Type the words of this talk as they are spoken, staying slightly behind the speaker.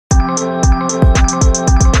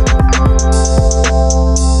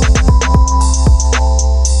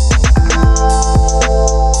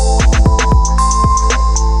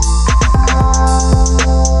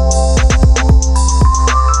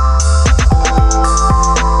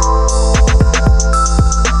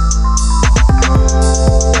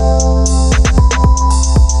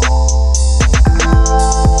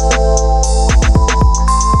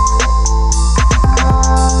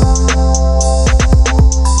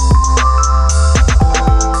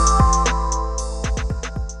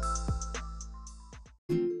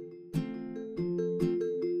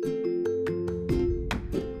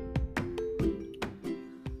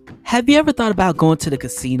Have you ever thought about going to the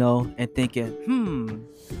casino and thinking,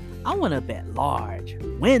 I want to bet large,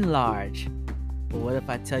 win large? But what if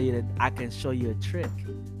I tell you that I can show you a trick?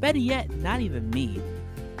 Better yet, not even me.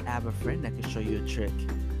 I have a friend that can show you a trick.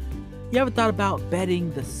 You ever thought about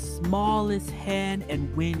betting the smallest hand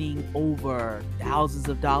and winning over thousands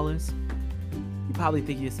of dollars? You probably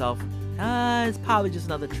think to yourself, it's probably just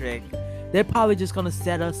another trick. They're probably just going to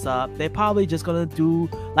set us up. They're probably just going to do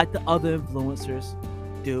like the other influencers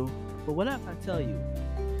do. But what if I tell you?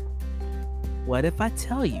 What if I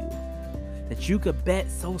tell you that you could bet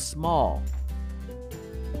so small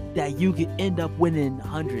that you could end up winning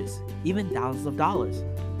hundreds, even thousands of dollars?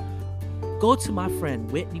 Go to my friend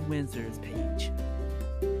Whitney Windsor's page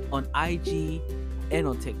on IG and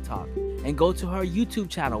on TikTok, and go to her YouTube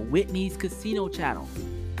channel, Whitney's Casino Channel,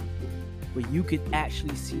 where you could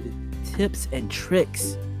actually see the tips and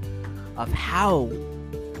tricks of how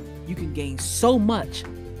you can gain so much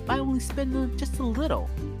by only spending just a little.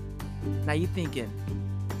 Now you're thinking,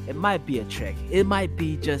 it might be a trick. It might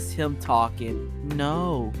be just him talking.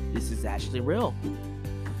 No, this is actually real.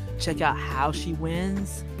 Check out how she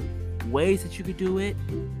wins, ways that you could do it,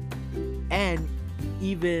 and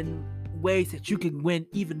even ways that you can win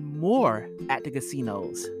even more at the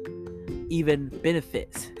casinos. Even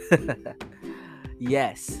benefits.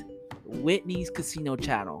 Yes, Whitney's Casino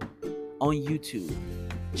Channel on YouTube.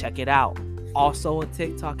 Check it out. Also on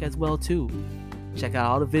TikTok as well too. Check out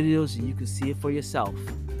all the videos and you can see it for yourself.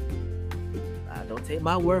 Don't take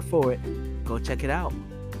my word for it. Go check it out.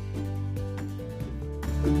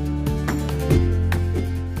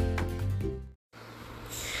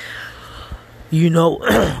 You know,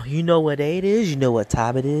 you know what day it is, you know what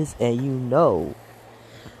time it is, and you know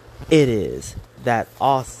it is that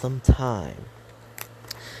awesome time.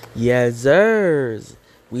 Yes, sirs.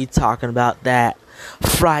 We talking about that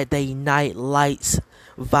Friday Night Lights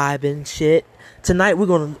vibing shit. Tonight we're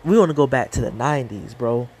gonna go back to the 90s,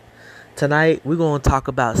 bro. Tonight we're gonna talk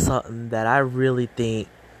about something that I really think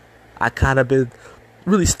I kind of been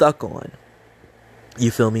really stuck on.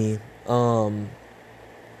 You feel me?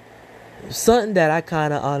 Something that I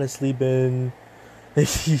kind of honestly been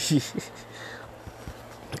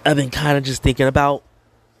I've been kind of just thinking about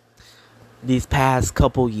these past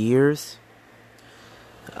couple years.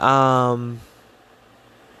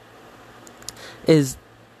 Is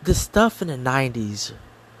the stuff in the 90s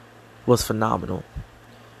was phenomenal.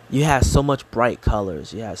 You had so much bright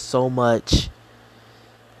colors. You had so much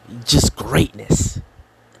just greatness.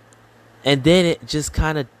 And then it just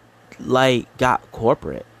kind of like got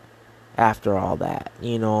corporate after all that.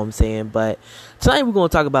 You know what I'm saying? But tonight we're going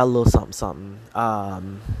to talk about a little something.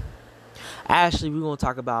 Actually, we're going to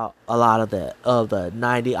talk about a lot of the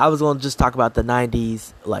 90s. I was going to just talk about the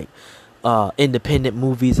 90s, like independent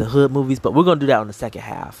movies and hood movies, but we're going to do that on the second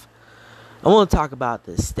half. I want to talk about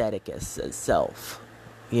the aesthetic itself.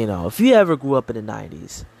 You know, if you ever grew up in the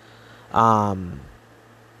 90s,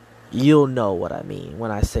 you'll know what I mean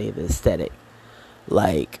when I say the aesthetic.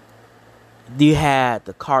 Like, you had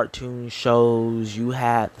the cartoon shows, you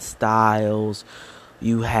had the styles,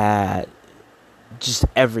 you had just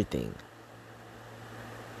everything.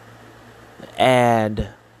 And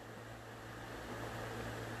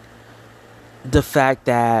the fact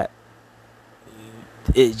that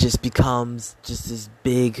it just becomes just this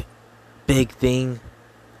big thing.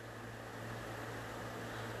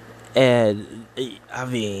 And I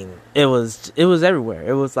mean, it was everywhere.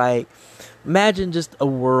 It was like, imagine just a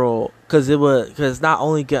world, because not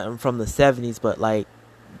only getting from the 70s, but like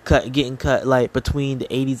getting cut like between the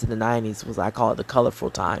 80s and the 90s was, I call it the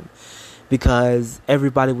colorful time, because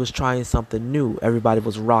everybody was trying something new. Everybody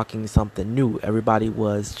was rocking something new. Everybody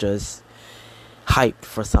was just hyped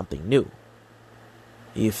for something new.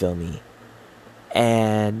 You feel me?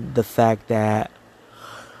 And the fact that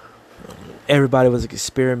everybody was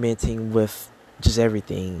experimenting with just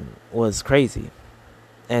everything was crazy.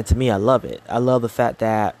 And to me, I love it. I love the fact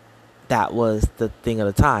that that was the thing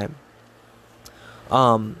of the time.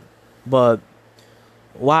 But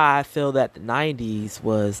why I feel that the 90s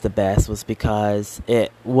was the best was because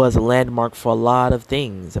it was a landmark for a lot of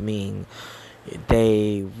things. I mean,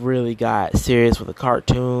 they really got serious with the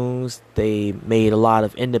cartoons. They made a lot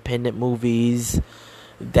of independent movies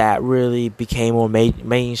that really became more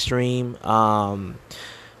mainstream.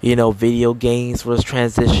 You know, video games was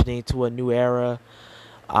transitioning to a new era.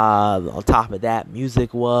 On top of that,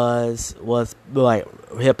 music was like,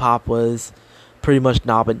 hip-hop was pretty much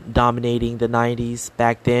dominating the 90s.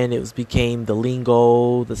 Back then, became the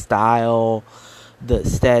lingo, the style, the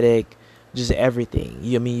aesthetic just everything.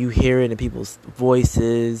 I mean, you hear it in people's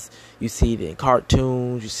voices, you see it in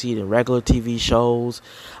cartoons, you see it in regular TV shows.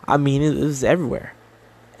 I mean, it was everywhere.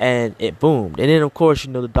 And it boomed. And then, of course,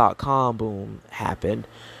 the .com boom happened,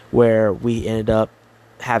 where we ended up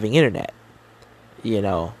having internet,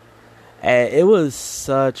 And it was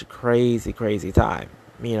such a crazy, crazy time.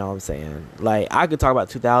 You know what I'm saying? Like, I could talk about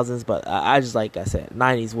 2000s, but I just, like I said,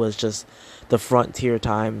 90s was just the frontier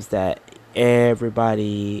times that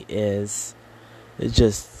everybody is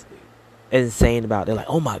just insane about. They're like,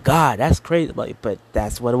 oh my God, that's crazy. But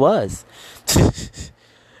that's what it was.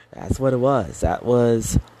 That's what it was. That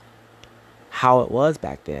was how it was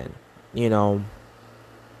back then.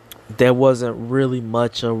 There wasn't really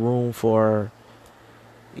much of room for,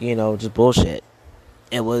 just bullshit.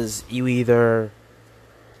 It was, you either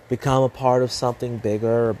become a part of something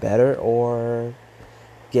bigger or better, or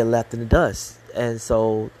get left in the dust. And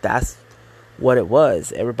so that's what it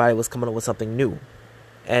was. Everybody was coming up with something new.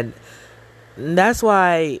 And that's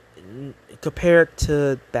why, compared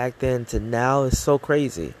to back then to now, it's so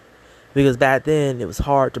crazy. Because back then, it was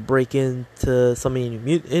hard to break into so many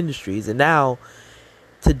new industries. And now,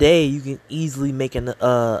 today, you can easily make an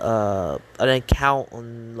account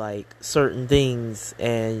on, like, certain things.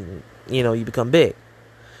 And, you become big.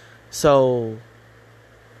 So,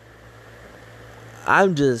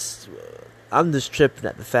 I'm just tripping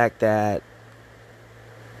at the fact that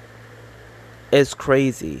it's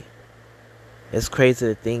crazy. It's crazy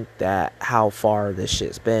to think that how far this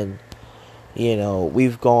shit's been.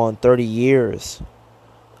 We've gone 30 years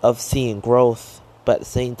of seeing growth, but at the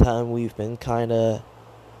same time, we've been kind of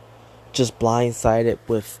just blindsided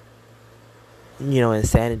with,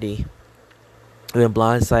 insanity. We've been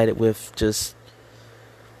blindsided with just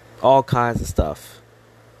all kinds of stuff.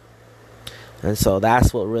 And so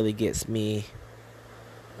that's what really gets me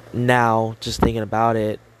now, just thinking about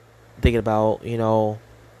it. Thinking about,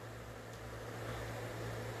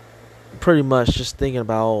 pretty much just thinking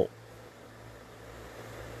about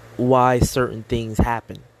why certain things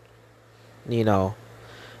happen.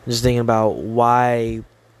 Just thinking about why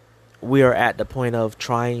we are at the point of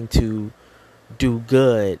trying to do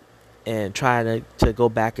good and trying to go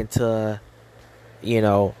back into,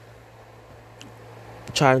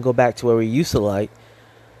 trying to go back to where we used to like,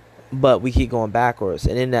 but we keep going backwards.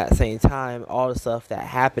 And in that same time, all the stuff that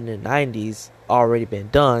happened in the 90s already been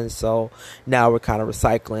done, so now we're kind of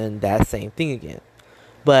recycling that same thing again.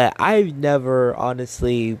 But I've never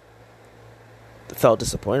honestly felt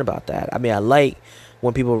disappointed about that. I mean, I like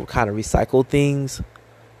when people kind of recycle things,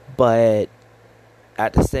 but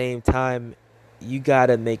at the same time, you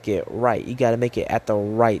gotta make it right. You gotta make it at the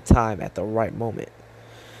right time, at the right moment.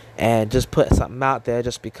 And just put something out there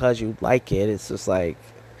just because you like it, it's just like,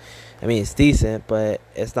 I mean, it's decent, but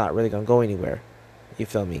it's not really gonna go anywhere. You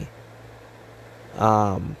feel me?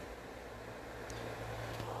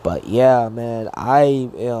 But yeah, man, I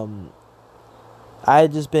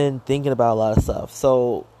just been thinking about a lot of stuff.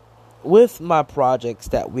 So with my projects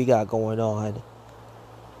that we got going on,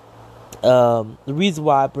 the reason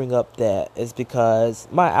why I bring up that is because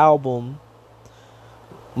my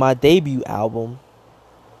debut album,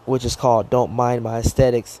 which is called Don't Mind My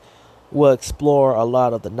Aesthetics, will explore a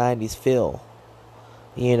lot of the 90s feel.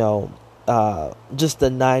 Just the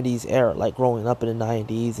 90s era, like growing up in the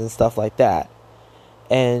 90s and stuff like that.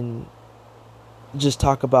 And just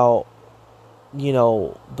talk about,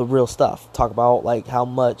 the real stuff. Talk about, like, how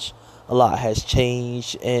much a lot has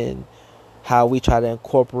changed and how we try to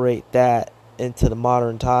incorporate that into the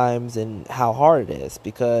modern times and how hard it is.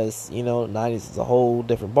 Because, the 90s is a whole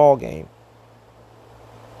different ball game.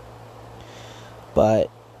 But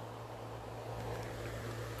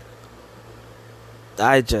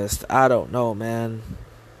I don't know, man.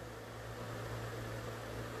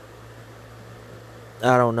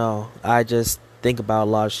 I don't know. I just think about a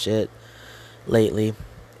lot of shit lately.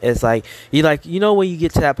 It's like, when you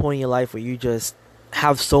get to that point in your life where you just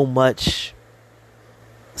have so much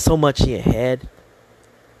in your head.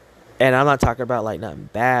 And I'm not talking about, like, nothing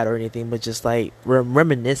bad or anything, but just, like,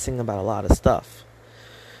 reminiscing about a lot of stuff.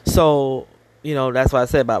 So, that's what I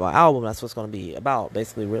said about my album. That's what's going to be about,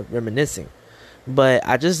 basically reminiscing. But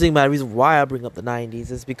I just think my reason why I bring up the 90s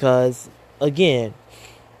is because, again,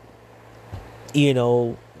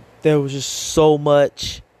 there was just so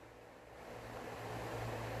much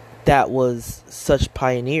that was such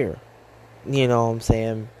pioneer. You know what I'm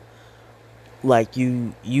saying? Like,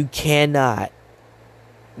 you cannot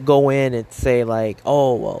go in and say, like,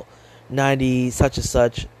 oh, well, 90s such and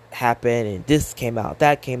such happened and this came out,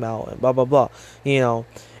 that came out, and blah blah blah.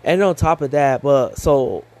 And on top of that,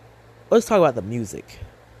 so let's talk about the music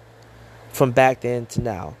from back then to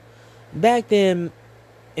now. back then,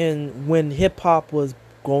 and when hip hop was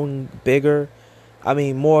growing bigger, I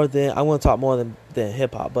mean more than I want to talk more than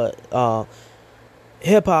hip hop, but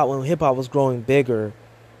hip hop when hip hop was growing bigger,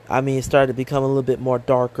 I mean it started to become a little bit more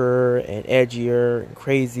darker and edgier and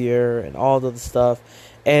crazier and all the other stuff,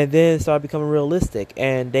 and then it started becoming realistic,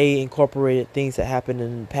 and they incorporated things that happened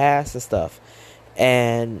in the past and stuff,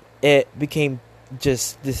 and it became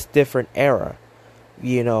just this different era,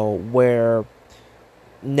 where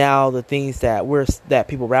now the things that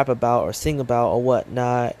people rap about or sing about or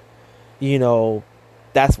whatnot, you know,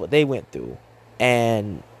 that's what they went through,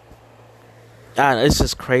 and I don't know, it's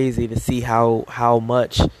just crazy to see how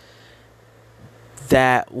much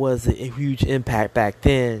that was a huge impact back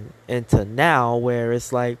then into now, where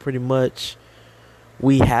it's like pretty much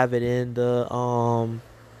we have it in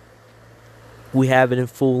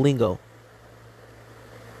full lingo.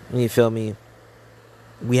 You feel me?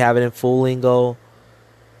 We have it in full lingo.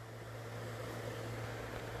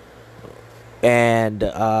 And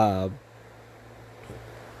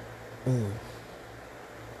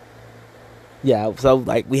yeah, so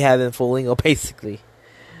like we have it in full lingo basically.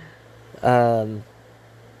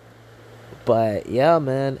 But yeah,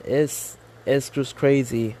 man, it's just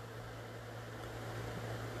crazy.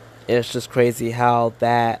 It's just crazy how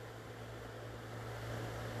that,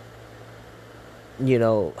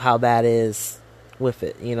 how that is with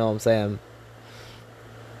it, you know what I'm saying?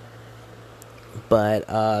 But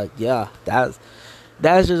yeah, that's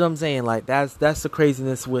just what I'm saying. Like that's the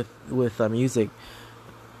craziness with music,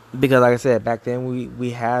 because like I said, back then we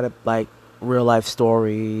had like real life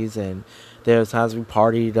stories, and there was times we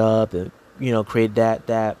partied up and created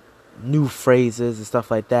that new phrases and stuff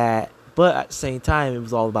like that. But at the same time, it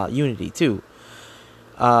was all about unity too.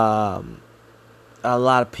 A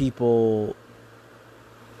lot of people,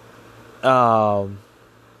 a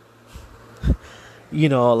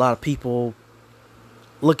lot of people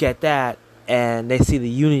look at that and they see the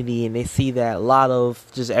unity, and they see that a lot of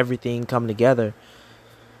just everything come together,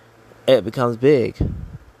 it becomes big.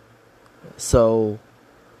 So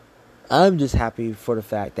I'm just happy for the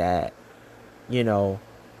fact that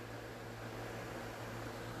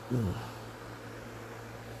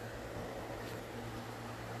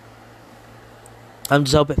I'm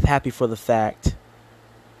just happy for the fact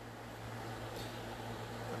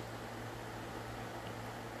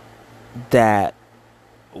that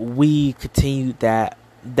we continued that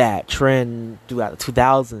trend throughout the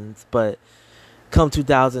 2000s, but come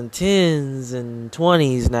 2010s and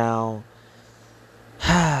 20s now,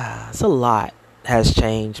 it's a lot has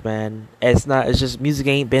changed, man. It's just music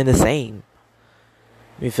ain't been the same.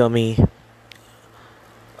 You feel me?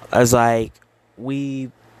 It's like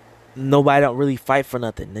nobody don't really fight for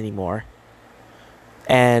nothing anymore.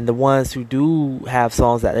 And the ones who do have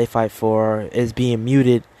songs that they fight for is being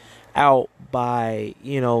muted out by,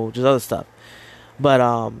 just other stuff. But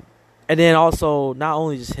and then also not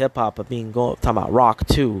only just hip hop, but talking about rock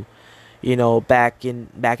too. Back in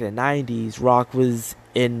the 90s, rock was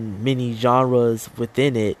in many genres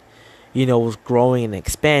within it, was growing and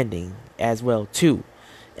expanding as well too.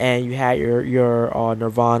 And you had your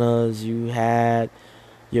Nirvanas, you had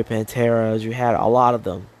your Panteras, you had a lot of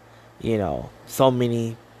them, so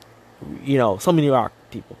many rock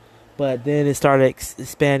people. But then it started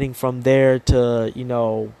expanding from there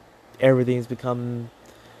to, everything's become,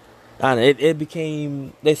 I don't know, it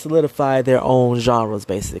became, they solidified their own genres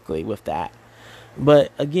basically with that.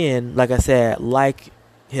 But again, like I said, like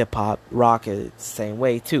hip hop, rock is the same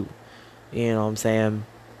way too. You know what I'm saying?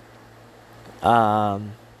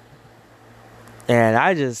 And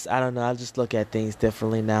I don't know, I just look at things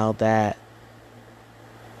differently now that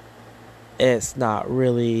it's not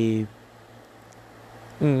really,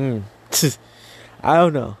 I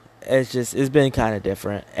don't know. It's been kind of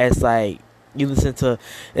different. It's like,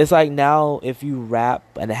 it's like now if you rap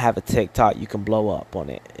and have a TikTok, you can blow up on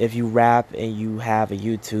it. If you rap and you have a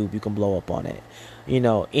YouTube, you can blow up on it.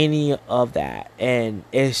 Any of that. And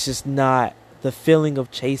it's just not, the feeling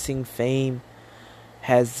of chasing fame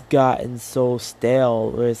has gotten so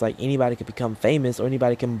stale, where it's like anybody can become famous or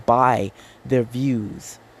anybody can buy their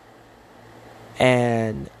views.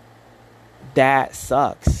 And that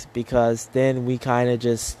sucks, because then we kind of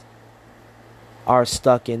just are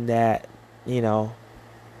stuck in that,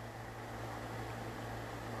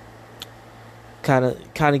 kind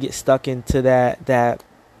of get stuck into that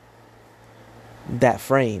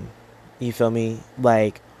frame. You feel me?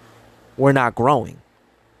 Like, we're not growing.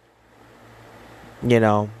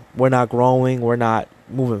 We're not growing, we're not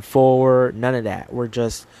moving forward, none of that. We're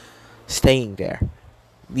just staying there.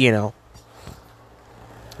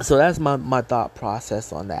 So that's my thought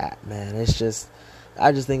process on that, man. It's just,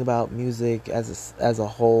 I just think about music as a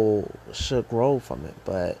whole should grow from it,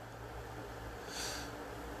 but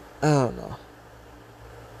I don't know.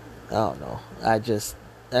 I don't know. I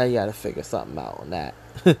gotta figure something out on that.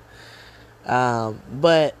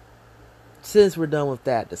 But since we're done with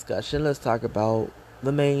that discussion, let's talk about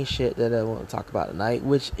the main shit that I want to talk about tonight,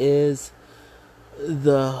 which is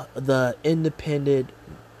the independent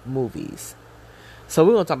movies. So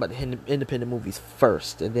we're gonna talk about the independent movies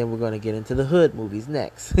first, and then we're gonna get into the hood movies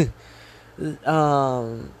next.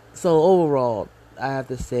 So overall, I have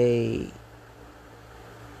to say,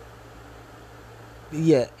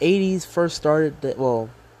 yeah, 80s first started.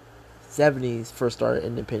 70s first started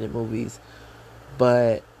independent movies,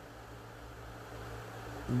 but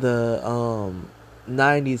the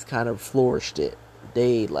 90s kind of flourished it.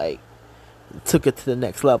 They like took it to the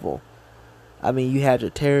next level. I mean, you had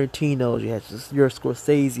your Tarantinos, you had your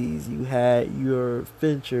Scorseses, you had your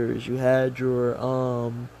Finchers, you had your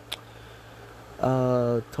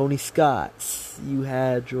Tony Scotts, you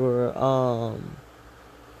had your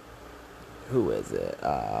who is it?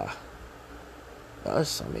 I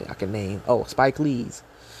mean, I can name. Oh, Spike Lee's.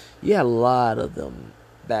 You had a lot of them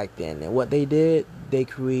back then, and what they did, they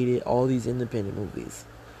created all these independent movies.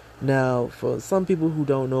 Now, for some people who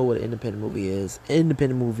don't know what an independent movie is,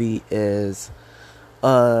 independent movie is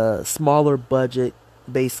a smaller budget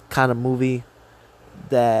based kind of movie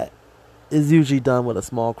that is usually done with a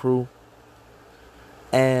small crew,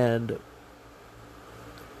 and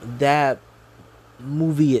that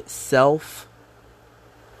movie itself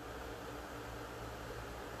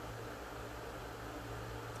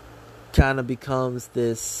kind of becomes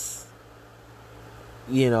this,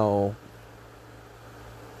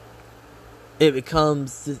 it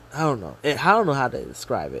becomes this, I don't know. I don't know how to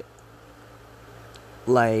describe it.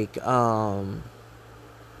 Like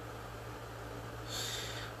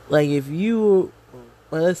if you,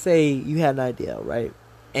 let's say you had an idea, right?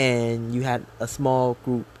 And you had a small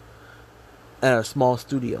group and a small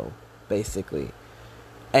studio, basically.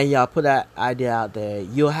 And y'all put that idea out there,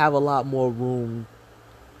 you'll have a lot more room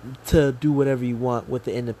to do whatever you want with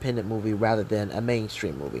the independent movie rather than a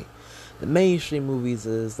mainstream movie. The mainstream movies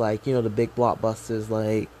is like, the big blockbusters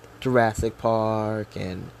like Jurassic Park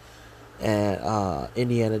and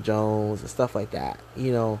Indiana Jones and stuff like that.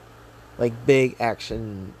 Like big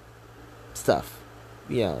action stuff.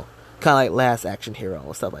 Kind of like Last Action Hero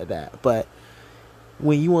and stuff like that. But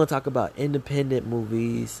when you want to talk about independent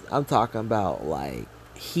movies, I'm talking about like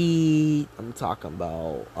Heat. I'm talking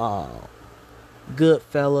about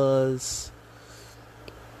Goodfellas.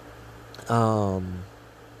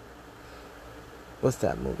 What's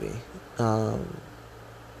that movie?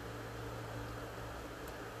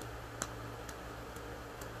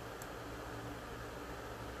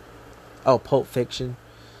 Pulp Fiction.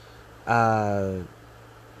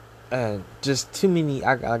 Just too many.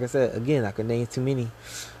 Like I said, again, I could name too many.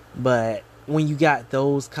 But when you got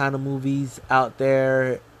those kind of movies out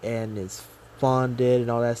there and it's funded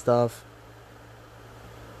and all that stuff,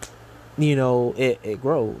 it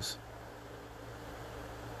grows.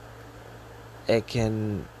 It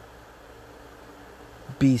can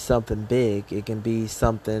be something big. It can be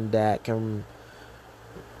something that can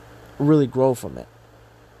really grow from it.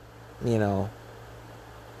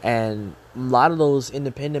 And a lot of those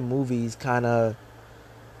independent movies kind of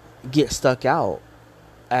get stuck out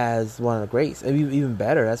as one of the greats. And even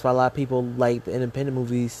better, that's why a lot of people like the independent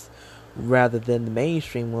movies rather than the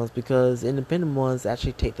mainstream ones, because independent ones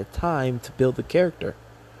actually take the time to build the character.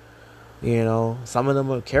 Some of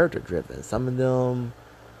them are character driven. Some of them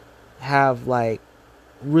have like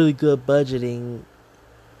really good budgeting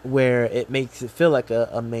where it makes it feel like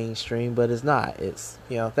a mainstream, but it's not. It's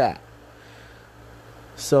that.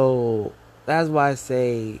 So that's why I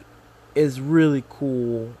say it's really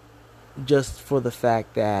cool, just for the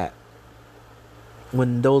fact that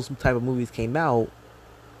when those type of movies came out,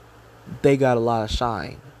 they got a lot of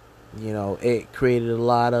shine. It created a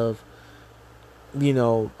lot of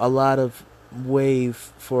wave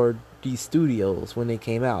for these studios when they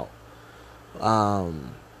came out. My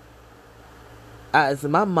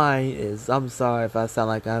mind is, I'm sorry if I sound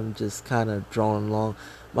like I'm just kind of drawing along.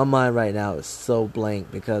 My mind right now is so blank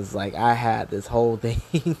because like I had this whole thing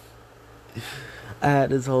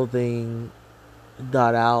thought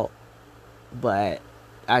out, but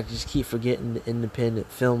I just keep forgetting the independent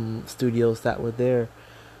film studios that were there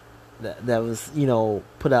that was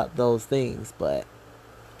put out those things. But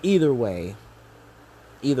either way,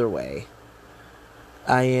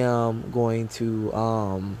 I am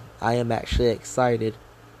actually excited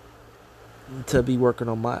to be working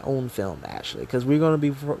on my own film, actually, because we're going to be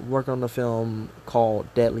working on a film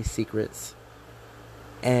called Deadly Secrets,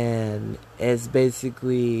 and it's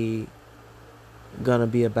basically gonna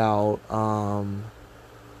be about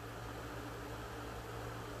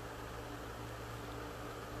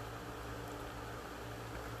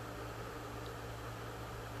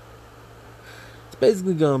it's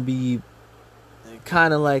basically gonna be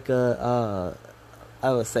kind of like I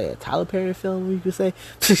would say a Tyler Perry film, you could say.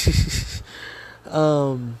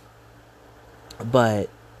 um, but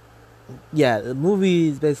yeah, the movie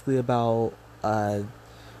is basically about a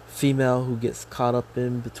female who gets caught up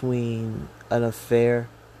in between an affair,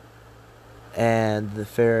 and the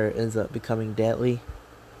affair ends up becoming deadly.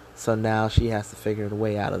 So now she has to figure the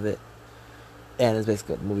way out of it, and it's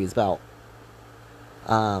basically what the movie is about.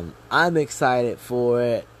 I'm excited for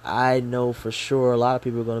it. I know for sure a lot of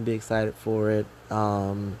people are going to be excited for it.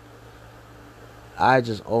 I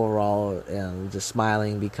just overall am just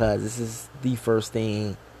smiling because this is the first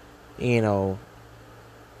thing, you know,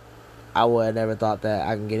 I would have never thought that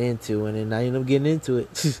I can get into, and then I end up getting into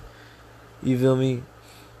it. You feel me?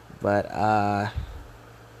 But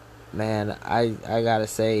man, I gotta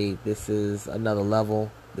say, this is another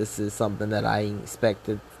level. This is something that I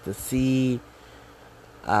expected to see.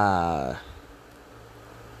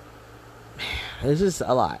 It's just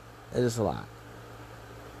a lot. It's just a lot.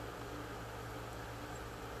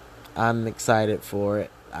 I'm excited for it.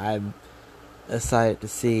 I'm excited to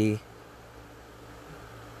see.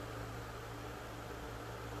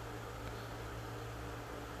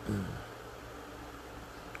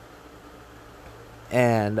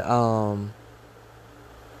 And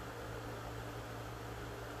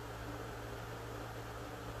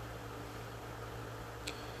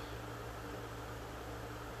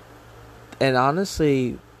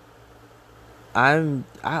honestly,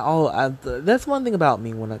 that's one thing about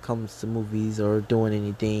me when it comes to movies or doing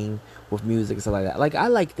anything with music and stuff like that. Like, I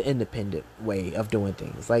like the independent way of doing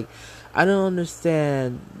things. Like, I don't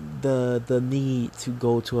understand the need to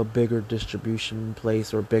go to a bigger distribution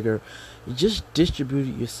place or bigger. You just distribute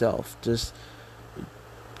it yourself. Just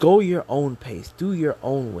go your own pace, do your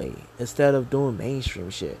own way instead of doing mainstream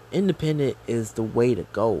shit. Independent is the way to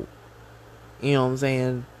go. You know what I'm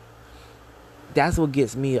saying? That's what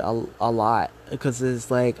gets me a lot, because it's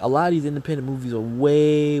like a lot of these independent movies are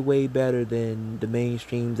way better than the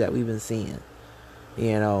mainstreams that we've been seeing.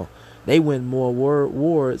 You know, they win more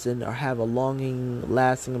awards and have a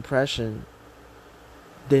lasting impression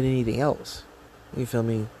than anything else. You feel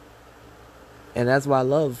me? And that's why I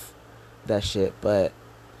love that shit. But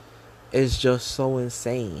it's just so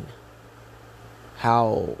insane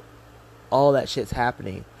how all that shit's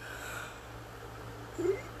happening.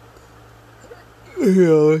 You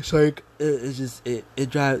know, it's like it's just it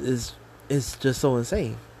drives it's just so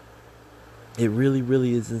insane. It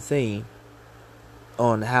really is insane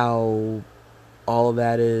on how all of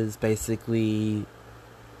that is basically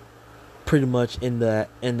pretty much in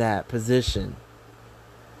that position.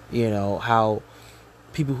 You know, how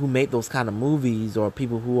people who make those kind of movies or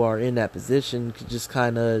people who are in that position could just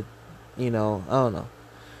kind of, you know, I don't know.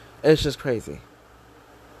 It's just crazy.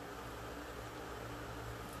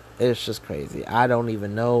 It's just crazy. I don't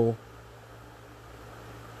even know.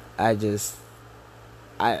 As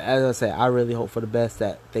I say, I really hope for the best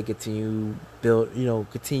that they continue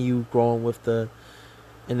growing with the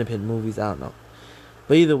independent movies. I don't know.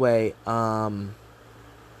 But either way,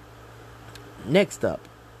 next up,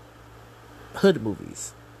 hood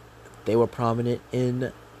movies. They were prominent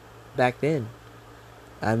back then.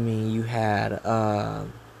 I mean, you had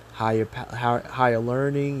higher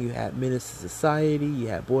learning, you had Menace to Society, you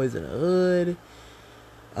had Boys in the Hood.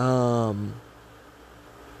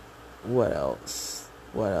 What else?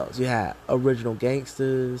 You had Original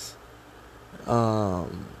Gangsters. You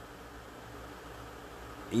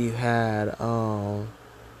had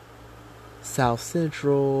South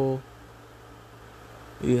Central.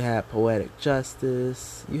 You had Poetic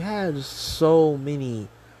Justice. You had so many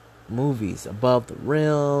movies. Above the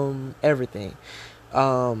Rim, everything.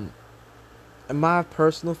 My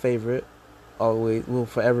personal favorite always will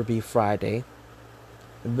forever be Friday.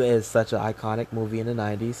 It's such an iconic movie in the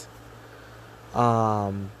 90s.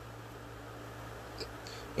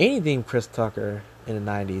 Anything Chris Tucker in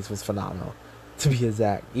the 90s was phenomenal, to be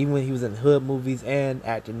exact. Even when he was in hood movies and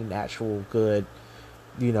acting in actual good,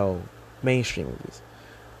 mainstream movies.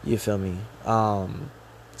 You feel me?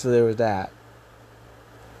 So there was that.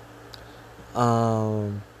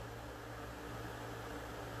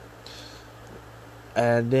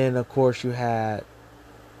 And then of course you had,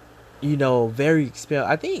 very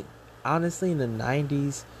experimental. I think honestly in the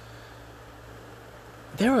 90s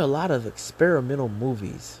there were a lot of experimental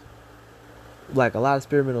movies. Like a lot of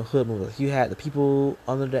experimental hood movies. You had The People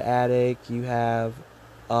Under the Attic. You have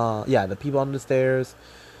The People Under the Stairs.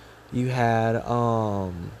 You had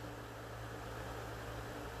The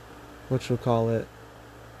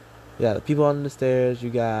People Under the Stairs. You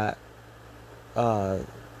got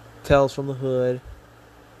Tales from the Hood.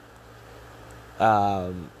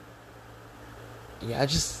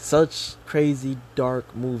 Just such crazy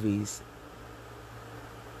dark movies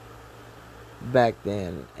back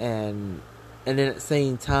then, and then at the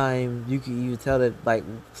same time you can tell that like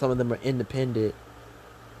some of them are independent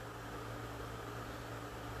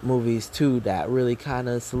movies too that really kind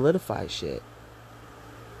of solidify shit.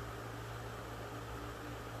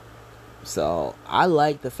 So I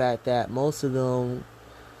like the fact that most of them,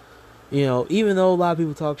 even though a lot of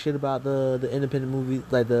people talk shit about the independent movies,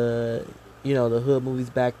 like the hood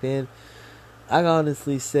movies back then, I can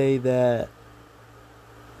honestly say that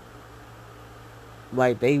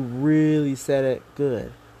like they really said it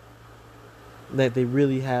good. Like they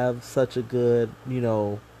really have such a good,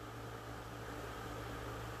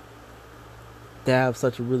 they have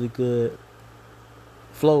such a really good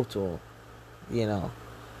flow to them,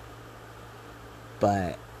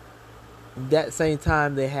 But that same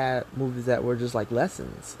time, they had movies that were just like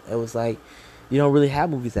lessons. It was like, you don't really have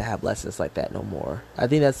movies that have lessons like that no more. I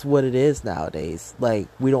think that's what it is nowadays. Like,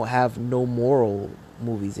 we don't have no moral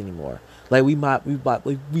movies anymore. Like, we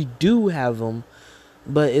do have them,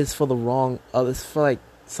 but it's for the wrong, it's for like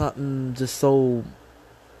something just so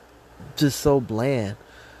bland.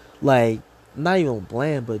 Like, not even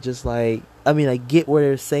bland, but just like, I mean, I get what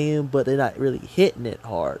they're saying, but they're not really hitting it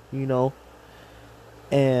hard,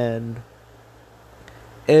 And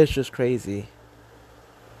it's just crazy.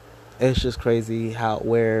 It's just crazy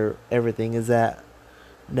where everything is at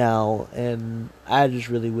now, and I just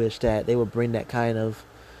really wish that they would bring that kind of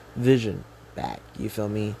vision back. You feel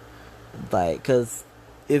me? Like, because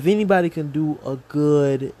if anybody can do a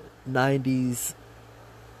good 90s,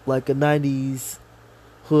 like a 90s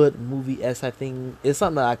hood movie, I think it's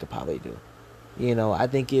something that I could probably do. I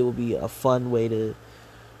think it would be a fun way to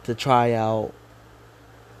try out,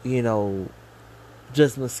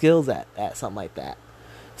 just my skills at something like that.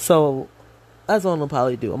 So that's what I'm gonna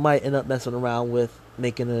probably do. I might end up messing around with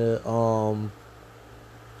making a little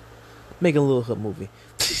hood movie.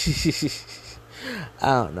 I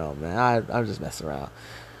don't know, man. I'm just messing around.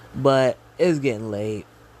 But it's getting late.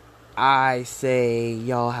 I say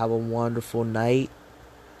y'all have a wonderful night.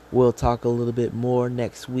 We'll talk a little bit more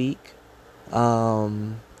next week.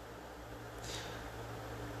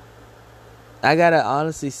 I gotta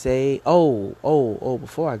honestly say,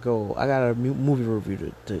 before I go, I got a movie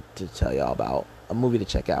review to tell y'all about, a movie to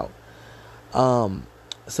check out.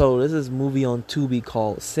 So this is a movie on Tubi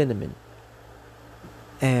called Cinnamon,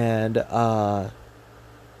 and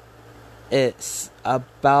it's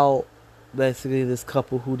about basically this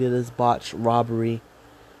couple who did this botched robbery,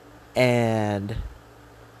 and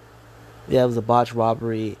it was a botched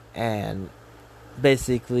robbery, and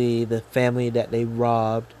basically the family that they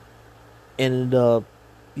robbed ended up,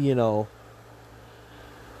 the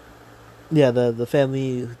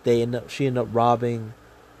family she ended up robbing,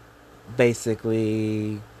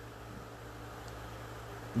 basically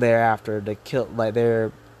thereafter they try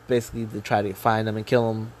to find them and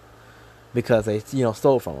kill them because they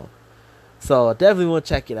stole from them. So definitely want to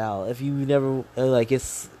check it out if you never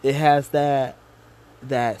it has that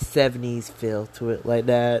 70s feel to it, like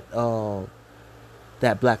that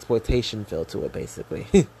blaxploitation feel to it, basically.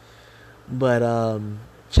 But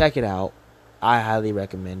check it out. I highly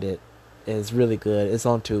recommend it. It's really good. It's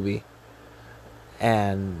on Tubi.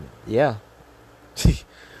 And yeah.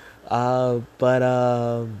 I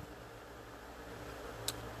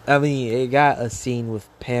mean, it got a scene with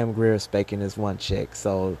Pam Grier spanking as one chick,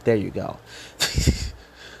 so there you go.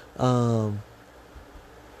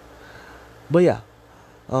 But yeah.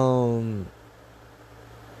 Y'all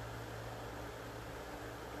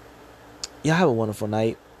have a wonderful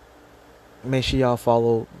night. Make sure y'all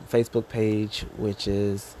follow Facebook page, which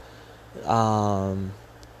is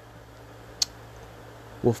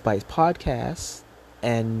Wolf Bites Podcast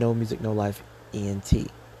and No Music No Life ENT.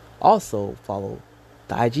 Also follow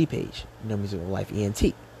the IG page, No Music No Life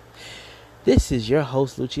ENT. This is your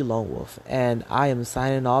host, Lucci Lone Wolf, and I am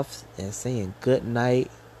signing off and saying good night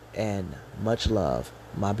and much love,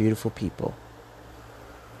 my beautiful people.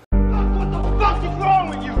 What the fuck is wrong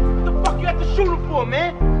with you? What the fuck you have to shoot him for,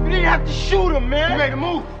 man? You didn't have to shoot him, man. He made a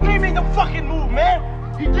move. He made a fucking move, man.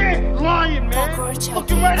 He did. Lying, man.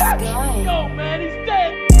 Looking right at you. Yo, man, he's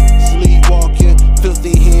dead. Sleepwalking,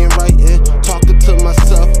 filthy handwriting, talking to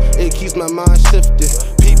myself, it keeps my mind shifting.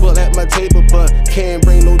 People at my table but can't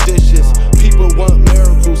bring no dishes. People want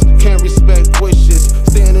miracles, can't respect wishes.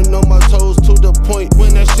 Standing on my toes to the point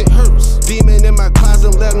when that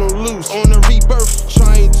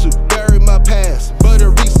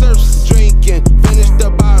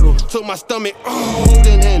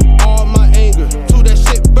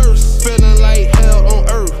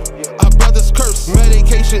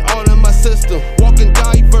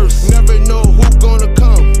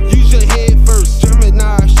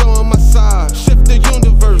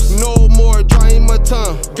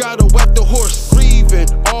how to wipe the horse. Grieving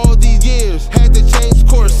all these years, had to change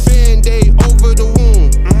course. Band-aid over the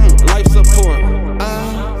wound, life support.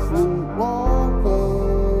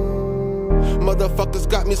 Motherfuckers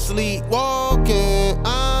got me sleepwalking.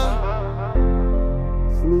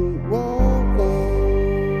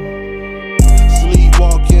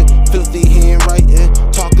 Sleepwalking, filthy handwriting,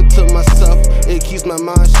 talking to myself, it keeps my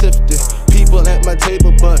mind shifting. People at my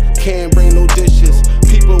table but can't bring no dishes.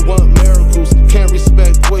 People want miracles, can't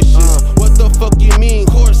respect wishes. What the fuck you mean?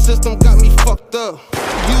 Court system got me fucked up.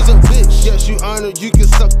 Use a bitch, yes you honor, you can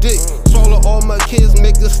suck dick. Swallow all my kids,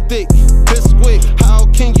 make a stick. Bisquick, how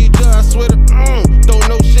can you judge? I swear to don't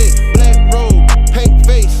know shit. Black robe, pink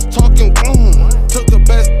face, talking took the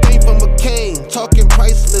best thing from a cane, talking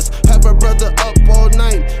priceless. Have a brother up all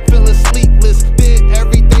night, feeling sleepless. Did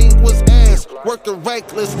everything was ass, working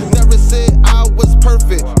reckless. Never said I was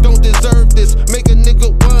perfect, don't deserve this. Make a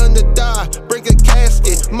nigga wanna die, break a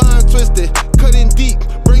casket. Mind twisted, cutting deep,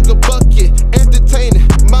 bring a bucket. Entertaining,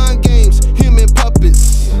 mind games, human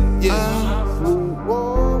puppets. Yeah.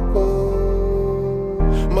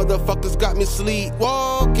 Motherfuckers got me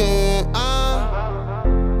sleepwalking.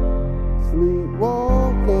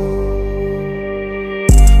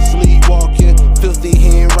 Sleepwalking, filthy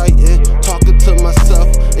handwriting, talking to myself,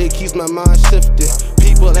 it keeps my mind shifting.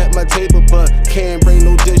 People at my table but can't bring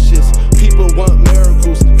no dishes. People want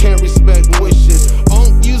miracles, can't respect wishes.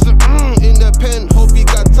 Use a in the pen, hope you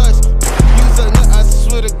got touched. Use a nut, I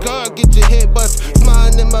swear to God, get your head bust.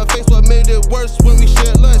 Smiling in my face, what made it worse when we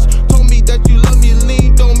shared lunch? Told me that you love me,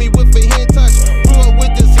 leaned on me with a hand touch. Grew up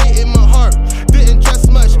with this hate in my heart, didn't trust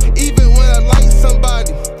much, even when I liked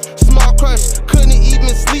somebody. Small crush, couldn't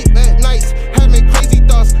even sleep at nights, having crazy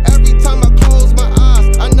thoughts. Every time I close my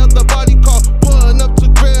eyes, another body call, pulling up to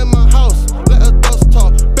grandma's house. Let adults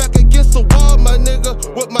talk, back against the wall, my nigga,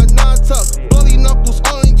 with my non-tuck. Bloody knuckles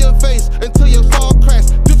all in your face until your fall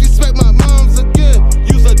cracks. Disrespect my mom's again,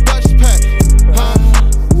 use a Dutch pack.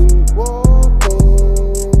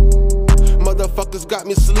 Motherfuckers got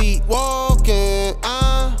me sleepwalking.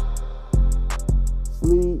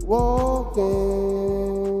 Sleepwalking.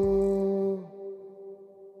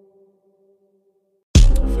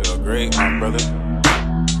 Feel great, my brother.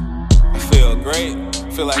 I feel great.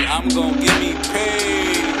 Feel like I'm gonna get me paid.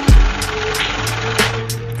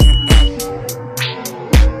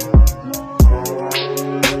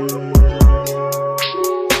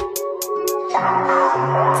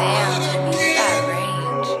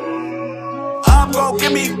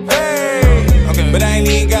 Give me paid. Okay. But I ain't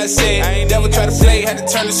even gotta say it. Devil try to play, had to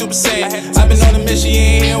turn to Super Saiyan. I've been on a mission, you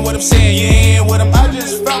ain't hearing what I'm saying. You ain't hearing what I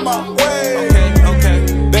just found my way.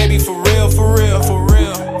 Okay. Baby, for real, for real, for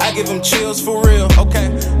real. I give them chills for real. Okay.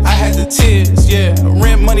 I had the tears, yeah.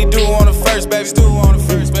 Rent money due on the first, baby.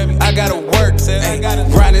 I gotta work,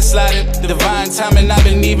 grinding, sliding, divine timing. I've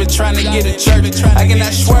been even trying to get a church. I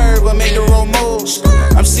cannot swerve but make the wrong move.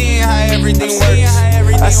 I'm seeing how everything works.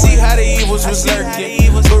 I see how the evils was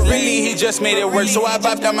lurking, but really he just made it work. So I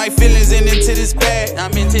bopped out my feelings and into this bag.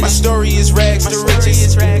 My story is rags to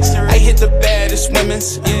riches. I hit the baddest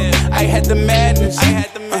women's. I had the madness.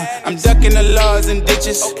 I'm ducking the laws and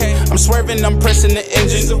ditches. I'm swerving, I'm pressing the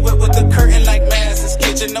engine. With the curtain like Madison's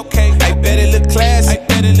kitchen. I bet it look classy.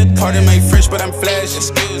 Pardon my French, but I'm flashy.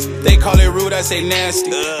 They call it rude, I say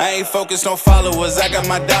nasty. I ain't focused on followers, I got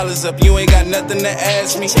my dollars up. You ain't got nothing to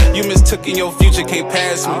ask me. You mistook in your future, can't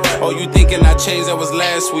pass me. Oh, you thinking I changed, that was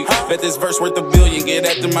last week. Bet this verse worth $1 billion, get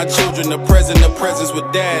after my children. The presence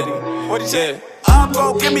with daddy. What is that? I'm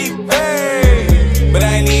gon' give me paid. But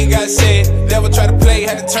I ain't even gotta say it. Devil try to play,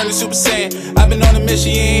 had to turn to Super Saiyan. I've been on a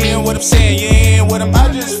mission, you ain't hearing what I'm saying. You ain't hearing what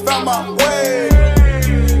I just found my way.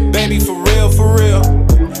 Baby, for real, for real.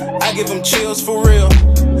 I give them chills for real.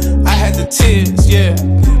 I had the tears, yeah.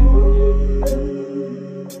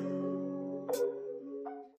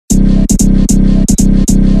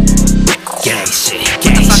 Gang shit,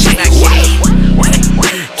 gang shit,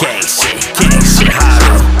 gang shit,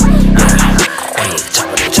 hard. Hey,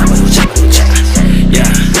 chopper,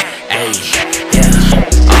 yeah, hey, yeah.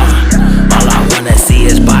 All I wanna see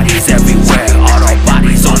is bodies everywhere. All the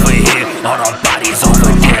bodies over here, all the bodies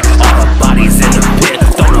over there, all the bodies in the pit,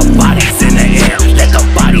 throw the bodies in the air, let the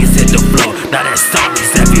bodies hit the floor. Now there's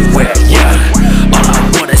zombies everywhere, yeah. All I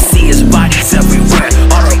wanna see is bodies everywhere.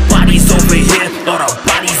 All the bodies over here, all the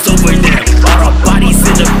bodies over there, all the bodies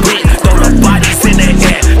in the pit, throw the bodies in the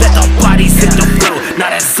air, let the bodies hit the floor. Now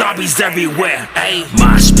there's zombies everywhere, ayy.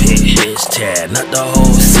 Mosh pit, bitch tear, not the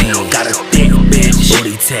whole scene. Got a thick bitch,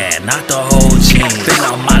 booty tear, not the whole chain.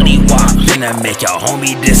 Finna molly walk, finna make your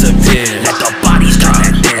homie disappear. Let the bodies drop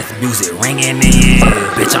that death music ringing in your ear.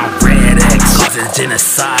 Bitch, I'm Red X, causing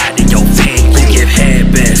genocide in your vid. You give head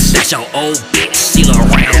bitch, that's your old bitch. She look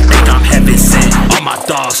round, think I'm heaven sent. All my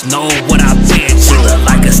dogs know what I've been. She look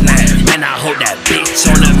like a snack, man, I hope that bitch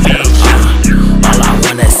on the bench. All I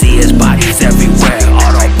wanna see is bodies everywhere.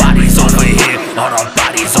 All the bodies over here, all the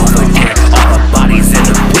bodies over there. All the bodies in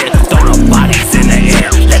the pit, throw the bodies in the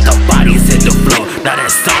air. Let the bodies hit the floor, now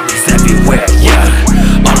there's zombies everywhere, yeah.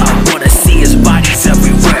 All I wanna see is bodies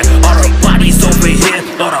everywhere. All the bodies over here,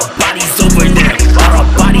 all the bodies over there. All the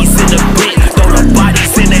bodies in the pit, throw the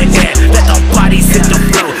bodies in the air. Let the bodies hit the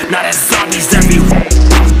floor, now there's zombies everywhere.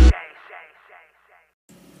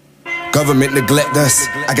 Government neglect us,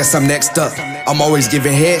 I guess I'm next up. I'm always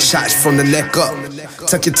giving headshots from the neck up.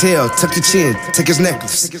 Tuck your tail, tuck your chin, take his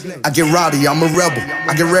necklace. I get rowdy, I'm a rebel,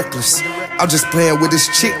 I get reckless. I'm just playing with this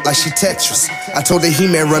chick like she Tetris. I told the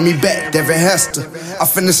He-Man run me back, Devin Hester. I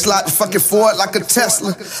finna slide the fucking Ford like a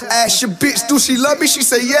Tesla. I asked your bitch, do she love me? She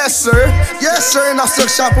say yes sir, yes sir. And I'm stuck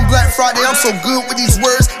shopping Black Friday, I'm so good with these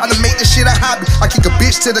words. I done make this shit a hobby. I kick a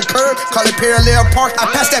bitch to the curb, call it parallel park. I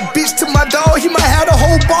pass that bitch to my dog, he might have a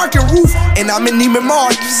whole barking roof. And I'm in Neiman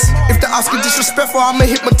Marcus. If the Oscar disrespectful, I'ma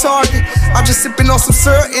hit my target. I'm just sipping on some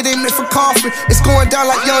syrup, it ain't meant for coffee. It's going down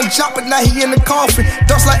like Young Jock, but now he in the coffin.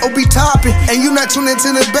 Dust like Obi Toppin. And you not tuning to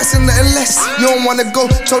the best and nothing less. You don't wanna go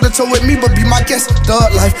toe to toe with me, but be my guest. Thug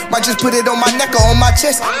life, might just put it on my neck or on my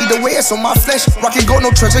chest. Either way, it's on my flesh. Rockin' gold,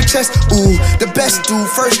 no treasure chest. Ooh, the best dude,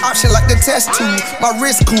 first option like the test tube. My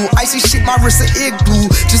wrist cool, icy shit, my wrist a igloo.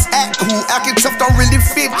 Just act cool, acting tough don't really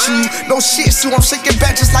fit you. No shit, so I'm shaking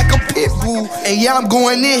back just like a pit bull. And yeah, I'm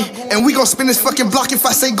going in, and we gon' spin this fucking block if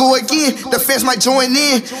I say go again. The fans might join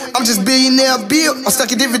in. I'm just billionaire Bill, I'm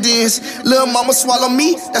stuck in dividends. Lil' mama swallow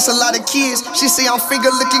me, that's a lot of kids. She say I'm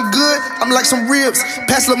finger looking good, I'm like some ribs.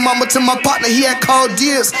 Pass lil' mama to my partner, he had called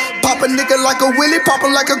deals. Pop a nigga like a Willie, pop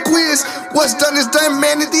him like a quiz. What's done is done,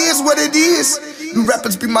 man, it is what it is. You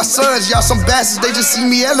rappers be my sons, y'all some bastards, they just see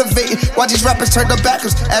me elevating. Watch these rappers turn their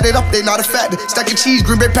backers, add it up, they not a factor. Stacking cheese,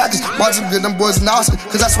 Green Bay Packers, margin good, them boys an Oscar.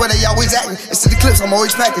 Cause I swear they always acting, instead of clips, I'm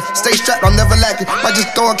always packing. Stay strapped, I'm never lacking, might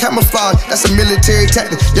just throw a camouflage, that's a military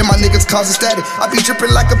tactic. Yeah, my niggas causing static, I be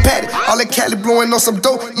dripping like a patty. All that Cali blowing on some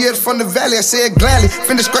dope, yeah, it's from the valley, I say it gladly.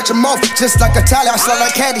 Finna scratch them off, just like a tally, I slide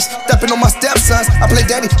like caddies. Stepping on my stepsons, I play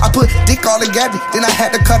daddy, I put dick all in Gabby. Then I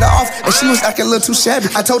had to cut her off, and she was acting a little too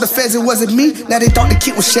shabby. I told the feds it wasn't me, now they thought the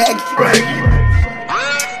kid was Shaggy.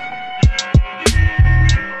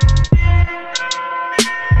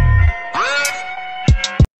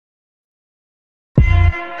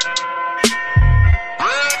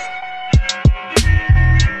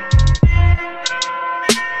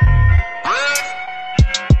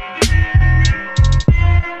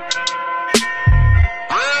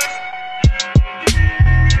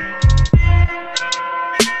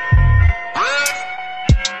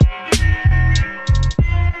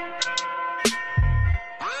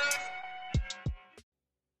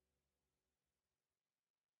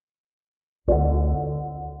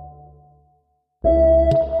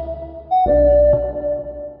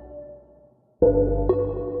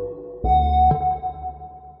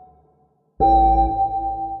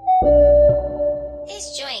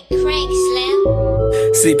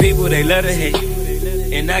 See, people, they love to hate,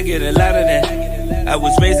 and I get a lot of that. I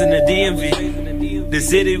was raised in the DMV, the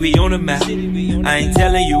city we on the map. I ain't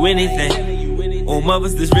telling you anything, on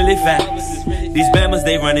mothers, this really facts. These Bammers,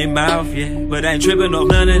 they run their mouth, yeah, but I ain't tripping off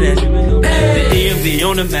none of that. The DMV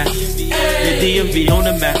on the map, the DMV on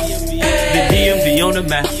the map, the DMV on the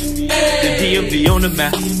map, the DMV on the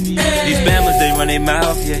map. These Bammers, they run their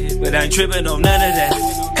mouth, yeah, but I ain't tripping off none of that.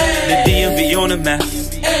 The DMV on the map,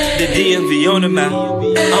 the DMV on the map.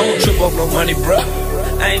 I don't trip off no money, bro.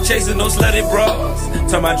 I ain't chasing no slutty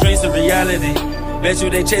bras. Turn my dreams to reality. Bet you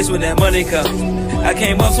they chase when that money comes. I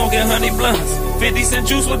came up smoking honey blunts, 50-cent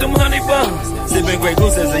juice with them honey buns. Sipping Grey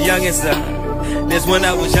Goose as a youngin' son. That's when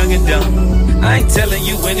I was young and dumb. I ain't telling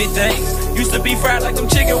you anything. Used to be fried like them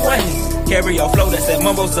chicken wings. Carry your flow, that's that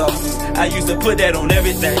mumbo sauce. I used to put that on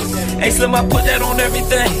everything. Hey Slim, I put that on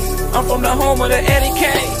everything. I'm from the home of the Eddie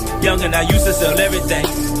Kane. Young and I used to sell everything,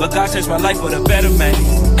 but God changed my life for the better, man.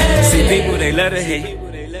 See, people, they love to hate,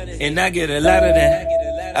 and I get a lot of that.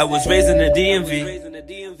 I was raised in the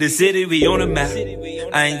DMV, the city we on the map.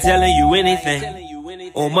 I ain't telling you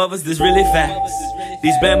anything, on mothers, this really facts.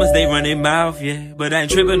 These Bammers, they run their mouth, yeah, but I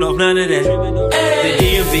ain't tripping off none of that. The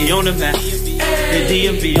DMV on the map, the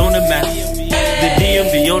DMV on the map, the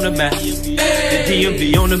DMV on the map, the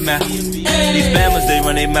DMV on the map. These Bammers, they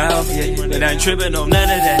run their mouth, yeah, but I ain't tripping on none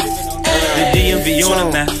of that. The DMV on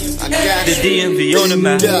the map, The DMV on the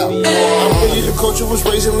map. I'm really the culture was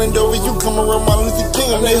raising Lindo when you come around Martin Luther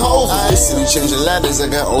King, I'm they hoes. I see changing ladders, I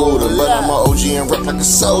got older, but I'm a OG and rap like a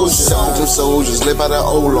soldier. Some of them soldiers live by the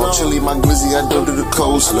old law. Chili, my glizzy, I do to the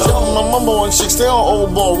coastline. My mama on chicks, they on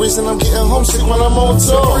old ball. Reason I'm getting homesick when I'm on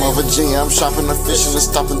tour. I'm a Virginia, I'm shopping the fishing and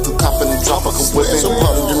stopping through copping and drop like a whipping. So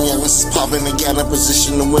part of them youngest is popping and got in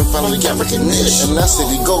position to win, finally got recognition. And that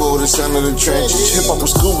city go the sound of the trenches. Hip hop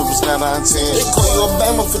was cool, but it's not our intent. They call you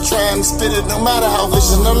Obama for trying to spit it, no matter how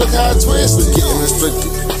vicious. Now look how it twists. We're getting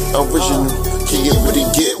inflicted, original. Can't get what he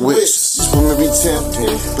get with. This woman be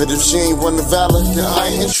tempted, but if she ain't won the valor, then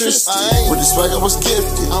I ain't interested. With the swag I was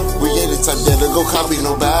gifted, we ain't the type that'll go copy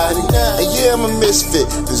nobody. And yeah, I'm a misfit,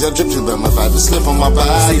 cause y'all drip too bad, my vibe to slip on my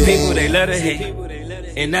body. See people, they love to hate,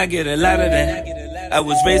 and I get a lot of that. I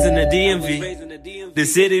was raised in the DMV, the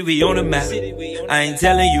city we on the map. I ain't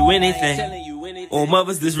telling you anything. On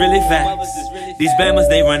mothers, this really facts. These Bammers,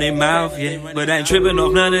 they run their mouth, yeah, but I ain't tripping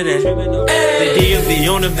off none of that. The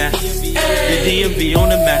DMV on the map. The DMV on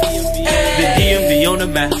the map. The DMV on the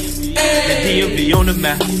map. The DMV on the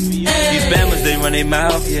map. These Bammers, they run their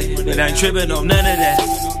mouth, yeah, but I ain't tripping off none of that.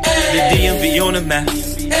 The DMV on the map.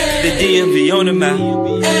 The DMV on the map.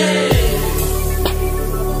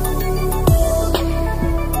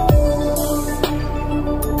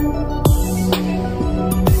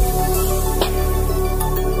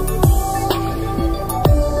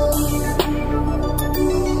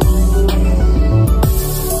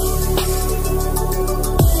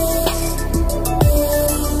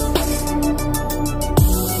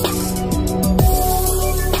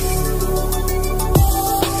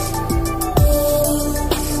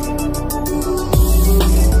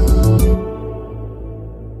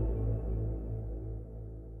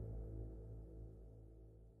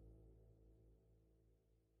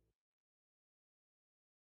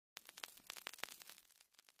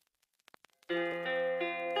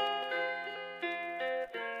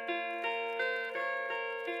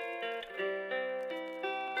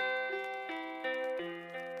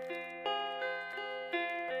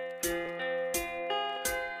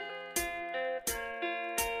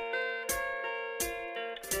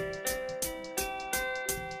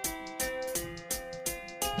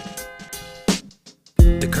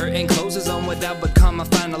 The curtain closes on what I become my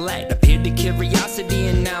final act. Appeared to curiosity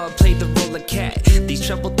and now I play the role of cat. These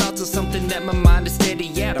troubled thoughts are something that my mind is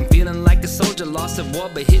steady at. I'm feeling like a soldier lost at war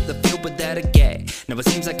but hit the field without a gag. Now it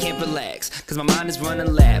seems I can't relax, cause my mind is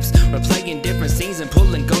running laps, replaying different scenes and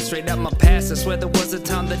pulling ghosts straight out my past. I swear there was a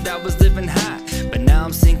time that I was living high, but now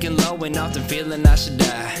I'm sinking low and often feeling I should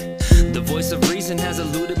die. The voice of reason has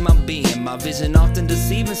eluded my being, my vision often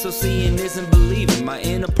deceiving, so seeing isn't believing. My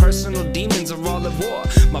interpersonal demons are all at war.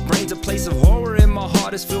 My brain's a place of horror and my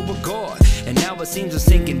heart is filled with gore. And now it seems I'm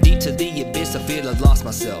sinking deep to the abyss. I feel I've lost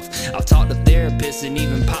myself. I've talked to therapists and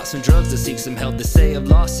even popped some drugs to seek some help. They say I've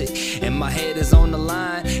lost it and my head is on the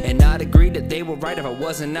line, and I'd agree that they were right if I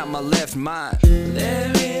wasn't out my left mind.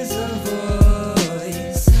 There is a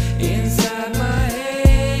voice inside my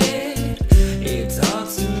head. It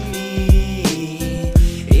talks to me.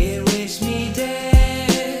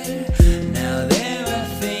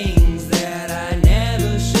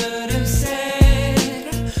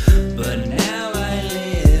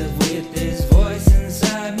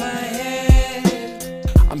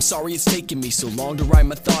 Sorry it's taken me so long to write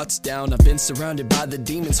my thoughts down. I've been surrounded by the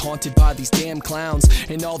demons, haunted by these damn clowns,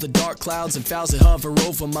 and all the dark clouds and fouls that hover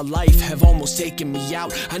over my life have almost taken me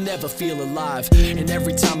out. I never feel alive, and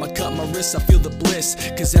every time I cut my wrists I feel the bliss,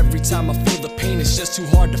 cause every time I feel the pain it's just too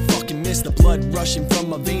hard to fucking miss. The blood rushing from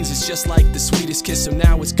my veins is just like the sweetest kiss. So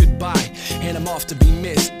now it's goodbye and I'm off to be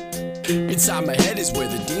missed. Inside my head is where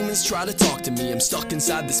the demons try to talk to me. I'm stuck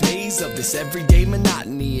inside this maze of this everyday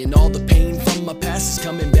monotony, and all the pain from my past is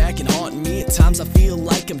coming back and haunting me. At times I feel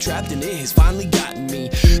like I'm trapped and it has finally gotten me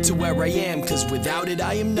to where I am, cause without it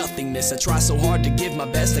I am nothingness. I try so hard to give my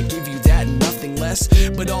best, I give you that and nothing less,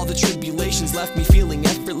 but all the tribulations left me feeling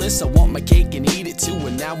effortless. I want my cake and eat it too,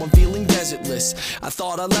 and now I'm feeling desertless. I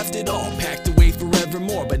thought I left it all packed away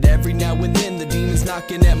forevermore, but every now and then the demons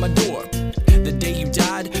knocking at my door. The day you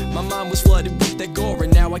died, my mind was flooded with that gore,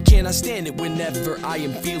 and now I cannot stand it whenever I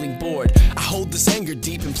am feeling bored. I hold this anger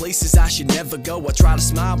deep in places I should never go. I try to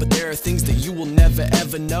smile, but there are things that you will never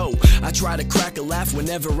ever know. I try to crack a laugh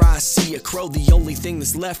whenever I see a crow. The only thing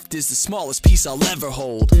that's left is the smallest piece I'll ever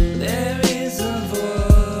hold. There is a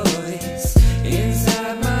voice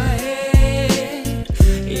inside my head.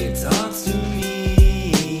 It talks to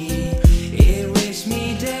me. It wished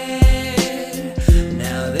me dead.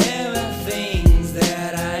 Now there are things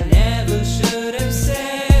that I never should have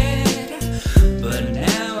said, but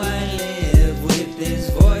now I live with this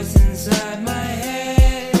voice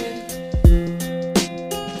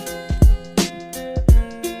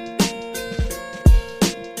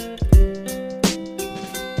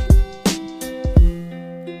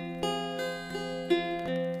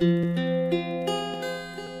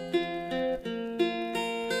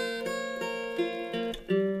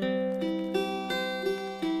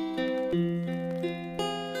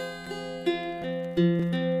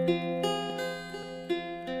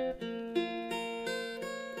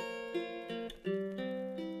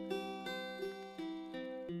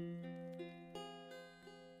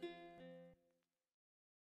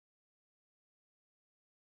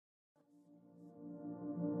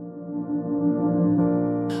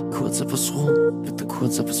kurz etwas Ruhe, bitte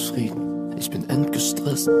kurz etwas Frieden. Ich bin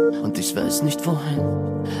endgestresst und ich weiß nicht wohin.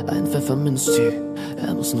 Ein Pfefferminztee,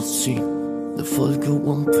 er muss noch ziehen. Eine Folge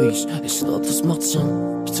One Piece, ich glaub, das macht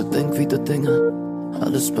Sinn. Ich zerdenk wieder Dinge,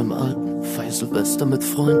 alles beim Alten. Feier Silvester mit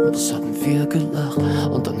Freunden, das hatten wir gelacht.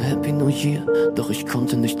 Und dann Happy New Year, doch ich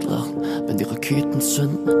konnte nicht lachen. Wenn die Raketen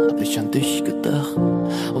zünden, hab ich an dich gedacht.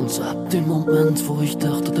 Und ab dem Moment, wo ich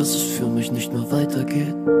dachte, dass es für mich nicht mehr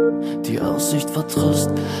weitergeht, die Aussicht war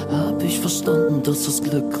Trost, hab ich verstanden, dass das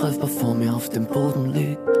Glück greifbar vor mir auf dem Boden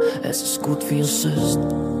liegt. Es ist gut wie es ist.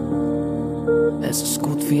 Es ist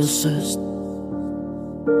gut wie es ist.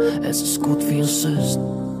 Es ist gut wie es ist.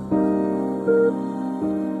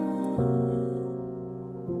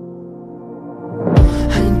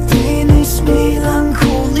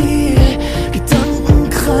 Melancholie, Gedanken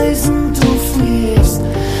kreisen, du fliehst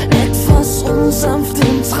etwas unsanft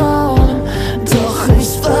im Traum, doch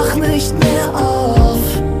ich wach nicht mehr auf.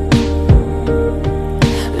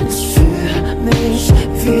 Ich fühl mich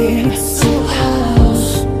wie zu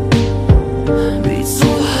Haus, wie zu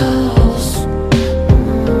Haus.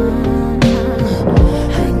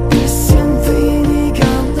 Ein bisschen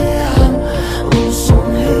weniger Lärm und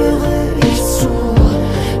schon höre ich zu.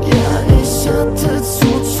 Ich hatte zu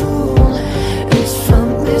tun, ich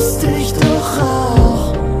vermiss dich doch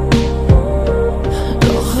auch.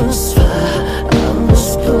 Doch es war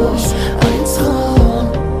alles bloß ein Traum,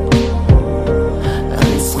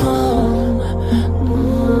 ein Traum.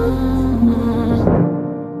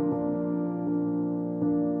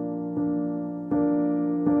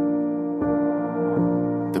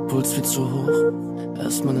 Der Puls viel zu hoch,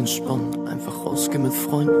 erstmal entspannen, einfach rausgehen mit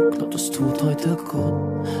Freunden, glaub das tut heute gut.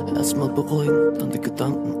 Erstmal beruhigen, dann die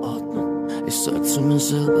Gedanken ordnen. Ich sag zu mir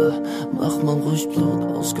selber, mach mal ruhig Blut,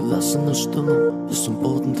 ausgelassene Stimmung bis zum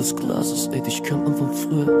Boden des Glases. Ey, dich kennt man von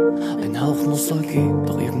früher, ein Hauch Nostalgie,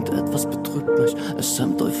 doch irgendetwas betrübt mich, es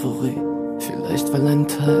hemmt Euphorie. Vielleicht weil ein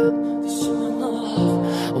Teil ist immer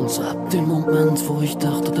noch. Und ab dem Moment, wo ich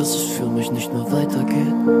dachte, dass es für mich nicht mehr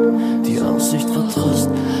weitergeht, die Aussicht war Trost,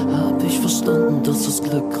 hab ich verstanden, dass das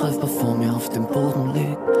Glück greifbar vor mir auf dem Boden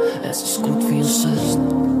liegt. Es ist gut wie es ist.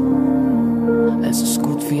 Es ist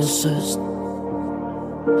gut wie es ist.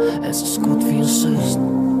 Es ist gut wie es ist.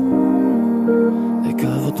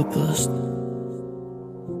 Egal wo du bist.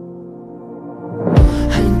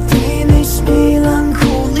 Ein wenig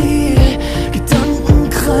Melancholie, Gedanken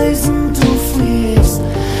kreisen, du fliehst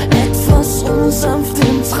etwas unsanft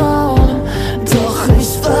im Traum, doch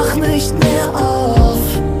ich wach nicht mehr auf.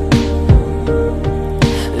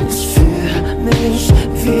 Ich fühl mich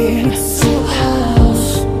wie zu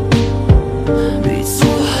Haus, wie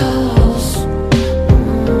zu Haus.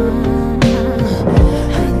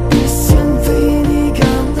 Ein bisschen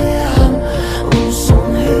weniger Lärm und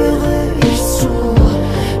schon höre ich zu.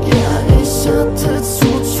 Ja, ich hatte zu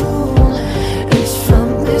tun, ich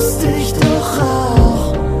vermiss dich doch auch.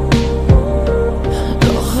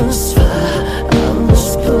 Doch es war alles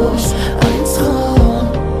bloß ein Traum,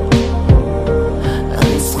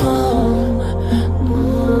 ein Traum.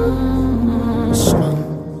 Ich run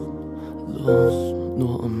los,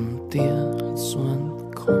 nur um dir zu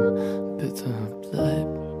entkommen. Bitte bleib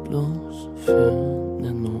bloß für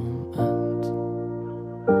einen Moment.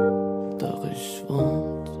 Doch ich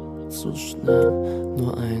wollte zu schnell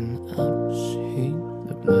nur ein Abschied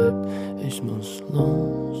bleibt. Ich muss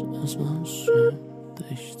los, es war schön,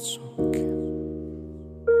 dich zu kennen.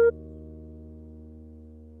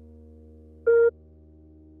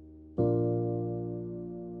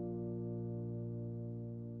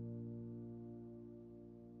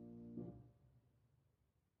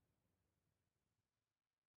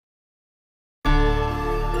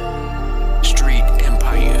 Street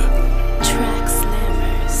Empire. Track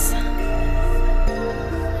Slammers.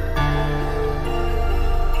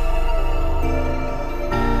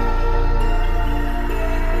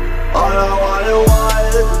 All I wanted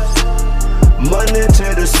was money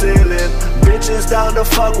to the ceiling, bitches down to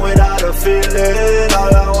fuck without a feeling.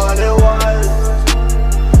 All I wanted was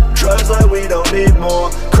drugs like we don't need more.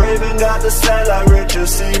 Craven got the scent like Richard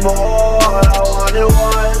Seymour. All I wanted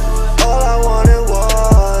was, all I wanted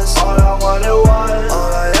was, all I wanted was,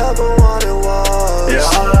 all I ever wanted was.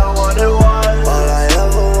 Yeah, all I wanted was, all I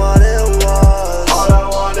ever wanted was, all I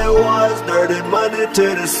wanted was dirty money to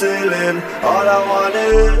the ceiling. All I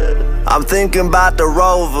wanted. I'm thinking about the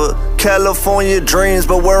Rover, California dreams,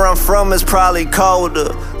 but where I'm from is probably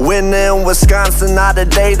colder. Winter in Wisconsin, not a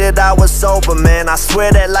day that I was sober, man. I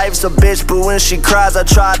swear that life's a bitch, but when she cries, I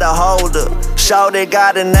try to hold her. Shawty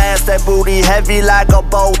got an ass, that booty heavy like a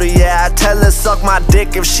boulder. Yeah, I tell her suck my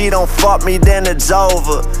dick, if she don't fuck me, then it's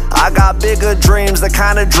over. I got bigger dreams, the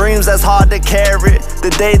kind of dreams that's hard to carry. The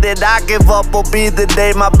day that I give up will be the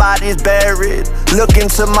day my body's buried. Look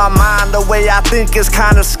into my mind, the way I think is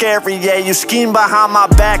kinda scary. Yeah, you scheme behind my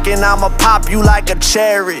back and I'ma pop you like a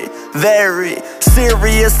cherry. Very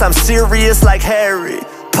serious, I'm serious like Harry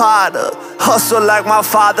Potter. Hustle like my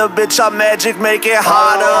father, bitch, I'm magic, make it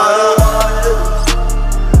harder.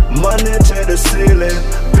 Money to the ceiling,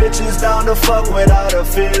 bitches down to fuck without a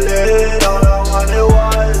feeling. All I wanted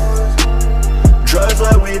was drugs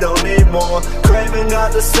like we don't need more. Craving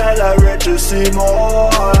got the set like Richard Seymour.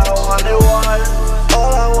 All I wanted was,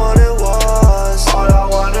 all I wanted was, all I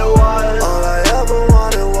wanted was, all I ever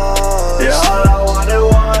wanted was. Yeah, all I wanted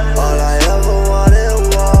was, all I ever wanted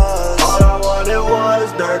was, all I wanted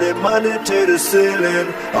was dirty money to the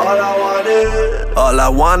ceiling. All I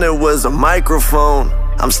wanted was a microphone.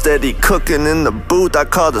 I'm steady cooking in the booth, I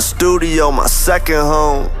call the studio my second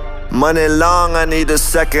home. Money long, I need a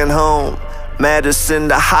second home. Madison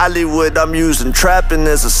to Hollywood, I'm using trapping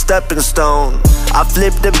as a stepping stone. I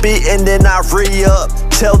flip the beat and then I re-up.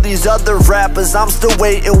 Tell these other rappers I'm still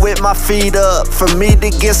waiting with my feet up. For me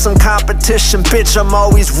to get some competition, bitch, I'm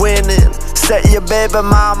always winning. Set your baby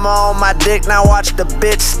mama on my dick, now watch the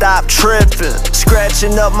bitch stop tripping.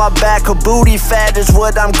 Scratching up my back, her booty fat is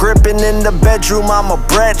what I'm gripping. In the bedroom, I'm a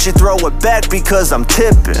brat, you throw it back because I'm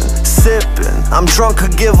tipping. Sipping, I'm drunk,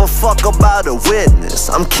 could give a fuck about a witness.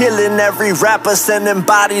 I'm killing every rapper, sending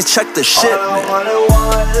bodies, check the shipment. All I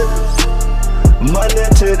wanted was money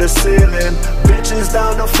to the ceiling, bitches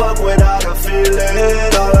down to fuck without a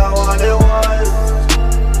feeling. All I wanted was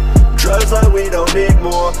drugs like we don't need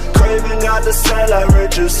more. Craving got the set like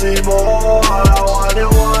Richard Seymour. All I wanted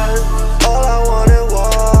was, all I wanted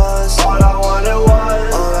was, all I wanted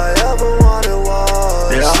was, all I ever wanted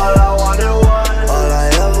was. Yeah, all I wanted was, all I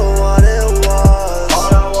ever wanted was,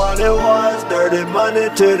 all I wanted was dirty money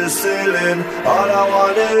to the ceiling. All I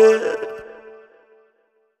wanted.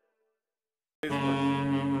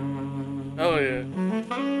 Oh yeah.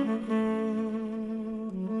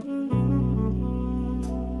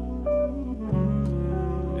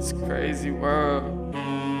 It's a crazy world.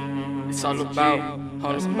 It's all about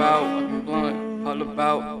fucking blunt. All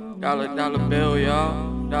about dollar bill,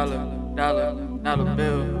 y'all. Dollar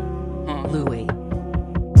bill. Louis.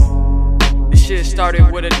 This shit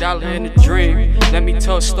started with $1 in a dream. Let me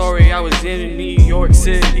tell a story. I was in New York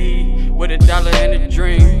City with $1 in a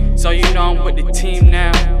dream. So you know I'm with the team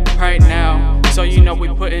now, right now. So you know we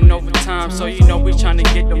putting overtime. So you know we tryna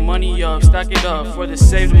get the money up, stack it up for the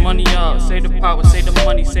save the money up. Save the power, save the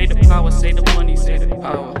money, save the power, save the money, save the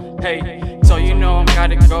power. Hey, so you know I'm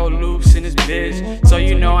gotta go loose in this bitch. So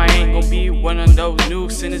you know I ain't gon' be one of those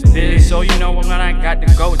noose in this bitch. So you know when I got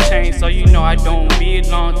the gold chain. So you know I don't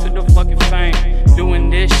belong to the fucking fame. Doing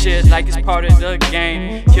this shit like it's part of the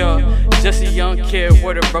game. Yeah, just a young kid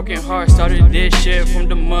with a broken heart. Started this shit from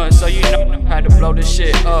the mud. So you know I had to blow this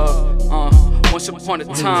shit up. Once upon a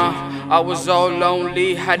time, I was all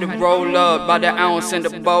lonely. Had to roll up by the ounce in the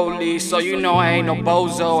bowlie. So you know I ain't no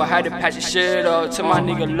bozo. I had to patch the shit up to my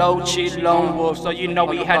nigga Low Cheese Lone Wolf. So you know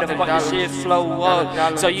we had to fucking shit flow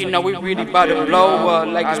up. So you know we really about to blow up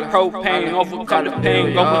like it's propane. Overcome the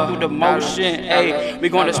pain, going through the motion. Ayy, we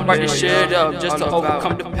gonna spark the shit up just to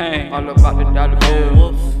overcome the pain. All about the dollar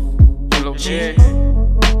bill. Low Cheese.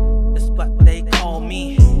 That's what they call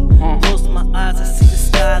me. Close my eyes, I see the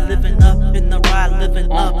sky, living up in the ride,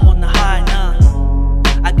 living up on the high now.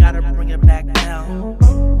 I gotta bring it back down.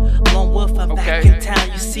 Lone Wolf, I'm back in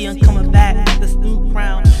town. You see I'm coming back with this new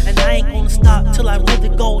crown, and I ain't gonna stop till I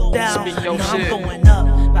really go down. Now I'm going up,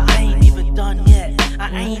 but I ain't even done yet.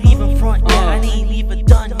 I ain't even front yet. I ain't even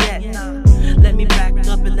done yet. Nah, let me back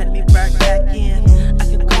up and let me back in. I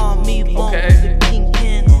can call me Lone Wolf the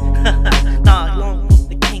Kingpin. Nah, Lone Wolf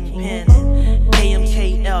the Kingpin.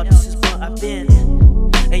 AMKL, this is what I've been.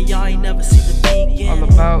 And y'all ain't never see the begin. All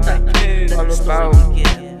about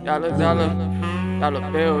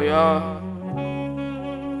dollar bill, y'all.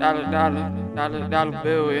 Dollar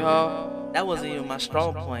bill, y'all. That wasn't even my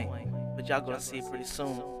strong point, but y'all gonna see it pretty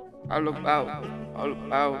soon. All about,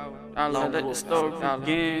 dollar, let the story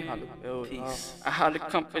begin. Peace. I had the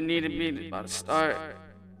company to be about to start,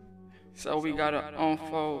 so we gotta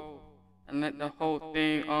unfold and let the whole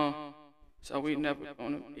thing so we never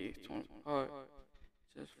gonna be torn apart.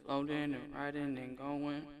 Just floating and riding and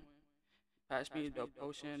going. Pass me the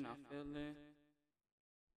potion, I'm feeling.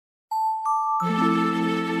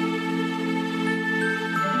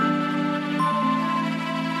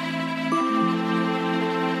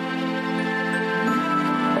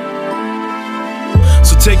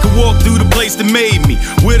 Take a walk through the place that made me,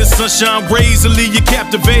 where the sunshine rays will leave you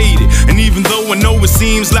captivated. And even though I know it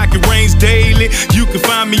seems like it rains daily, you can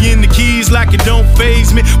find me in the keys like it don't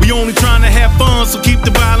faze me. We only trying to have fun, so keep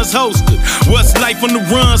the violence hosted. What's life on the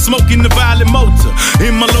run, smoking the violent motor.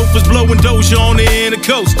 In my loafers blowing Doja on the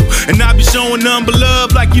intercoastal. And I be showing number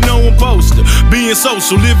love like you know I'm poster. Being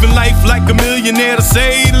social, living life like a millionaire to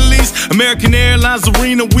say the least. American Airlines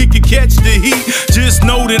Arena, we can catch the heat. Just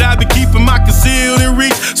know that I be keeping my concealed in reach.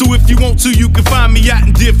 So if you want to, you can find me out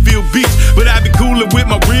in Deerfield Beach. But I be coolin' with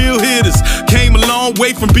my real hitters. Came a long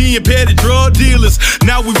way from being petty drug dealers.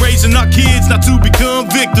 Now we raising our kids not to become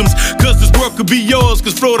victims. Cause this world could be yours,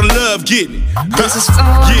 cause Florida love getting it. This is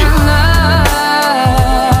Florida love.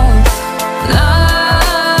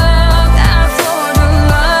 Love, that's Florida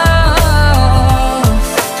love.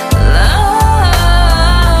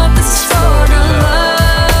 Love, this is Florida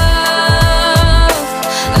love.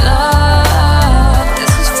 Love,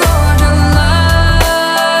 this is Florida love.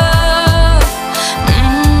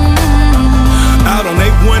 Out on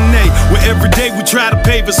 818, where every day we try to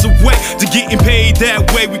pave us a way to getting paid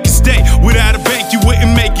that way we can stay. Without a bank, you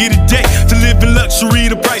wouldn't make it a day. To live in luxury,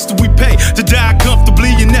 the price that we pay. To die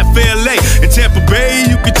comfortably in FLA. In Tampa Bay,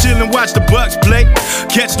 you can chill and watch the Bucks play.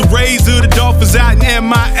 Catch the Rays or the Dolphins out in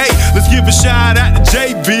MIA. Let's give a shout out to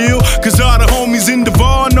Jayville, cause all the homies in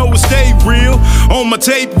Duval know it stay real. On my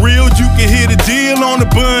tape reel, you can hear the deal on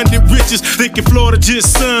abundant riches. Thinking Florida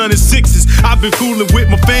just sun and sixes. I've been coolin' with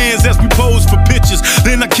my fans as we pose for pictures.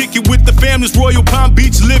 Then I kick it with the family's Royal Palm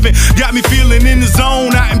Beach living. Got me feeling in the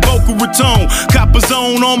zone out in Boca Raton. Copper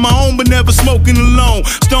zone on my own, but never smoking alone.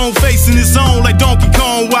 Stone facing his own like Donkey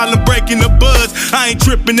Kong while I'm breaking the buds. I ain't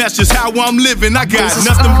tripping, that's just how I'm living. I got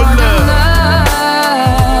nothing but love.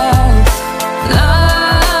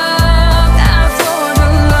 Love, that's Florida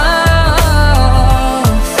love.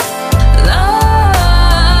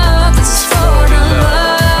 Love, this is Florida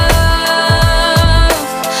love.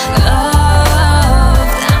 Love,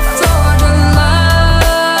 that's Florida love.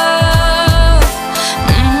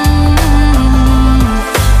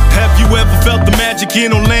 Have you ever felt the magic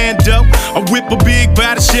in Orlando? I whip a big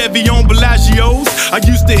body Chevy on Bellagio's. I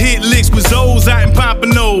used to hit licks with Zoes out in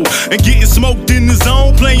Pompano and getting smoked in the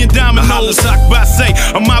zone, playing dominoes. Sock by say,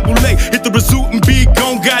 I'm Mabule, hit the resort and be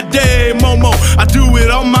gone, goddamn Momo. I do it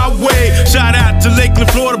on my way. Shout out to Lakeland,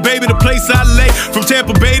 Florida, baby, the place I lay. From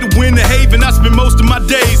Tampa Bay to Winter Haven, I spend most of my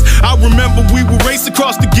days. I remember we would race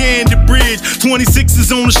across the Gander Bridge.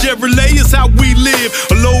 26s on the Chevrolet is how we live.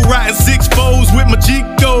 A low riding 6-4s with my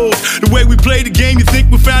Chicos. The way we play the game, you think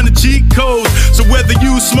we found the cheat codes. So whether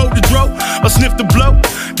you smoke the dro or sniff the blow,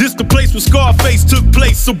 this the place where Scarface took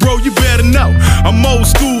place. So bro, you better know I'm old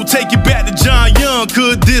school, take it back to John Young.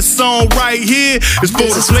 Cause this song right here is for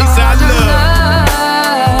the place I love.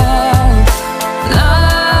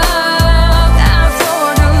 Love, that's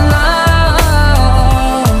Florida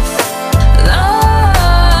love.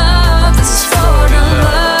 Love, this is Florida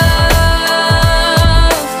love.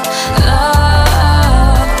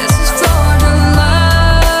 Love, this is Florida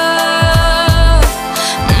love.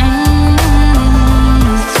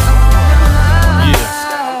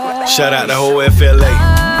 Yeah, shout out the whole FLA.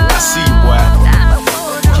 I see you, boy.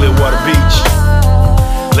 Clearwater Beach,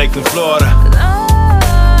 Lakeland, Florida.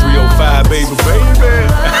 305, baby.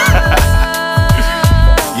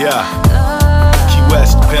 Yeah, Key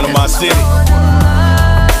West, Panama City.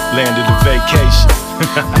 Landed a vacation.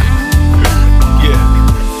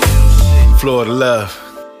 Yeah, Florida love.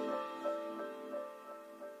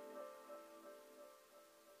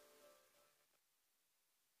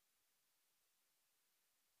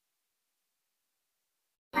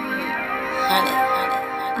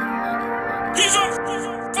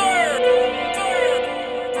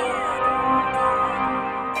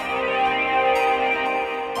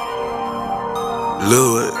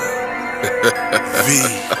 Lord V.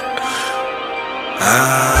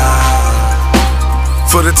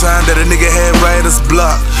 For the time that a nigga had writer's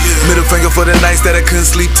block. Middle finger for the nights that I couldn't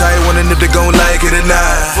sleep tight, wondering if they gon' like it or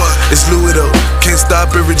not. It's Louis though, can't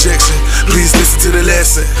stop at rejection. Please listen to the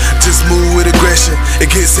lesson, just move with aggression.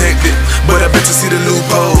 It gets hectic, but I bet you see the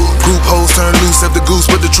loophole. Group hoes turn loose after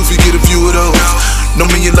goose, but the truth you get a few of those. No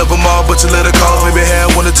mean you love them all, but you let her call. Maybe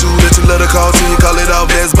have one or two that you let her call till you call it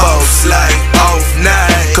off. That's boss, like off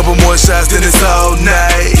night. Couple more shots, then it's all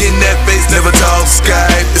night. Getting that face, never talk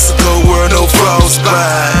Skype. It's a cold world, no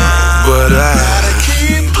frostbite. But I gotta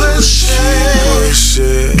keep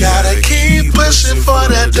pushing. Gotta keep pushing for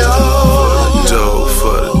that dough.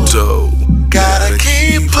 For the dough.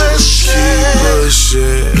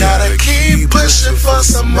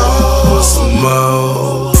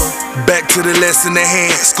 Bullets in their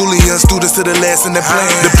hands, schooling young students to the lesson and plan.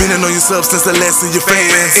 Depending on your substance, the less of your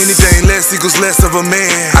fans. Anything less equals less of a man.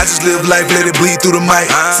 I just live life, let it bleed through the mic.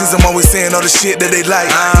 Since I'm always saying all the shit that they like.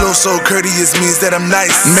 Low so courteous means that I'm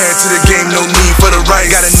nice. Married to the game, no need for the rice.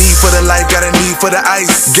 Got a need for the life, got a need for the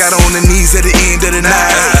ice. Got on the knees at the end of the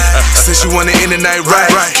night. Since she wanna end the night right.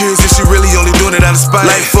 Curious if she really only doing it out of spite.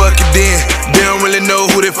 Like fuck it then, they don't really know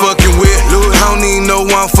who they fucking with. I don't even know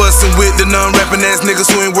who I'm fussing with. The non-rapping ass niggas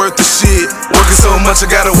who ain't worth the shit. Working so much I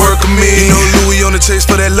gotta work 'em in. You know Louis on the chase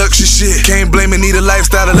for that luxury shit. Can't blame it, need a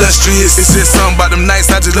lifestyle illustrious. It's just something about them nights,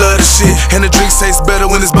 I just love the shit. And the drinks taste better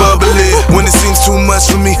when it's bubbly. When it seems too much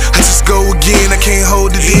for me, I just go again. I can't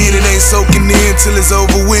hold it in, it ain't soaking in till it's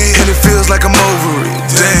over with. And it feels like I'm over it,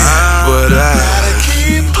 damn. But I gotta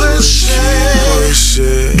keep pushing.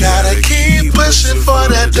 Gotta keep pushing for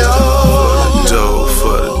that dough.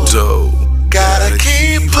 For the dough. Gotta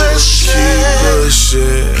keep pushing.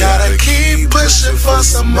 Gotta keep pushing for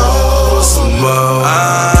some more.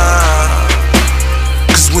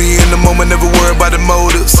 Cause we in the moment, never worry about the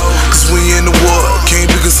motives. Cause we in the war,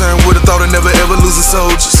 can't be concerned with the thought of never ever losing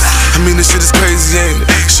soldiers. I mean this shit is crazy, ain't it?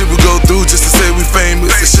 Shit we go through just to say we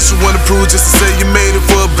famous. The shit you wanna prove just to say you made it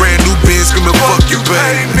for a brand new Benz. Screaming fuck you,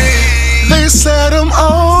 baby. They said I'm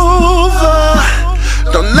over.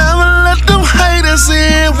 Don't never let them haters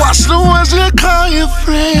in. Watch the ones you call your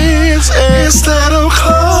friends. Instead I'm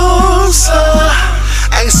closer.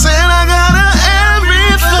 Ain't saying I got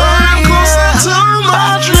everything. Closer to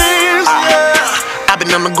my dreams, yeah. I've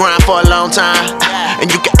been on the grind for a long time,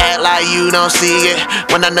 and you can act like you don't see it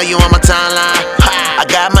when I know you on my timeline. I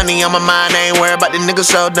got money on my mind, I ain't worried about the niggas,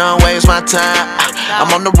 so don't waste my time.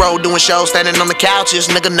 I'm on the road doing shows, standing on the couches,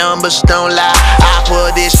 nigga numbers don't lie. I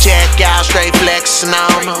put this check out, straight flexing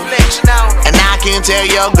on her. And I can tell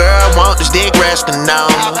your girl want this dick resting on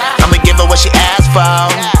her. I'ma give her what she asked for,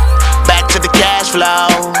 back to the cash flow.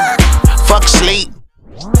 Fuck sleep,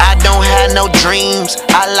 I don't have no dreams,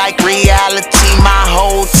 I like reality, my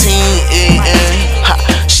whole team.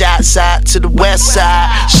 Shots out to the west side,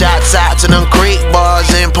 shots out to them creek bars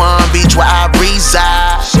in Palm Beach where I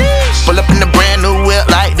reside. Pull up in a brand new whip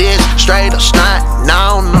like this, straight up stunt,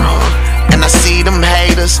 no. And I see them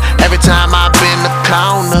haters every time I bend the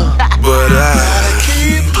corner. But I gotta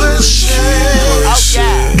keep pushing.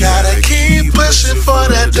 Gotta keep pushing for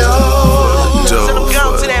that dough.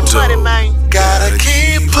 Gotta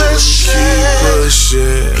keep pushing.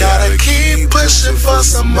 Gotta keep pushing for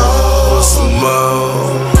some more.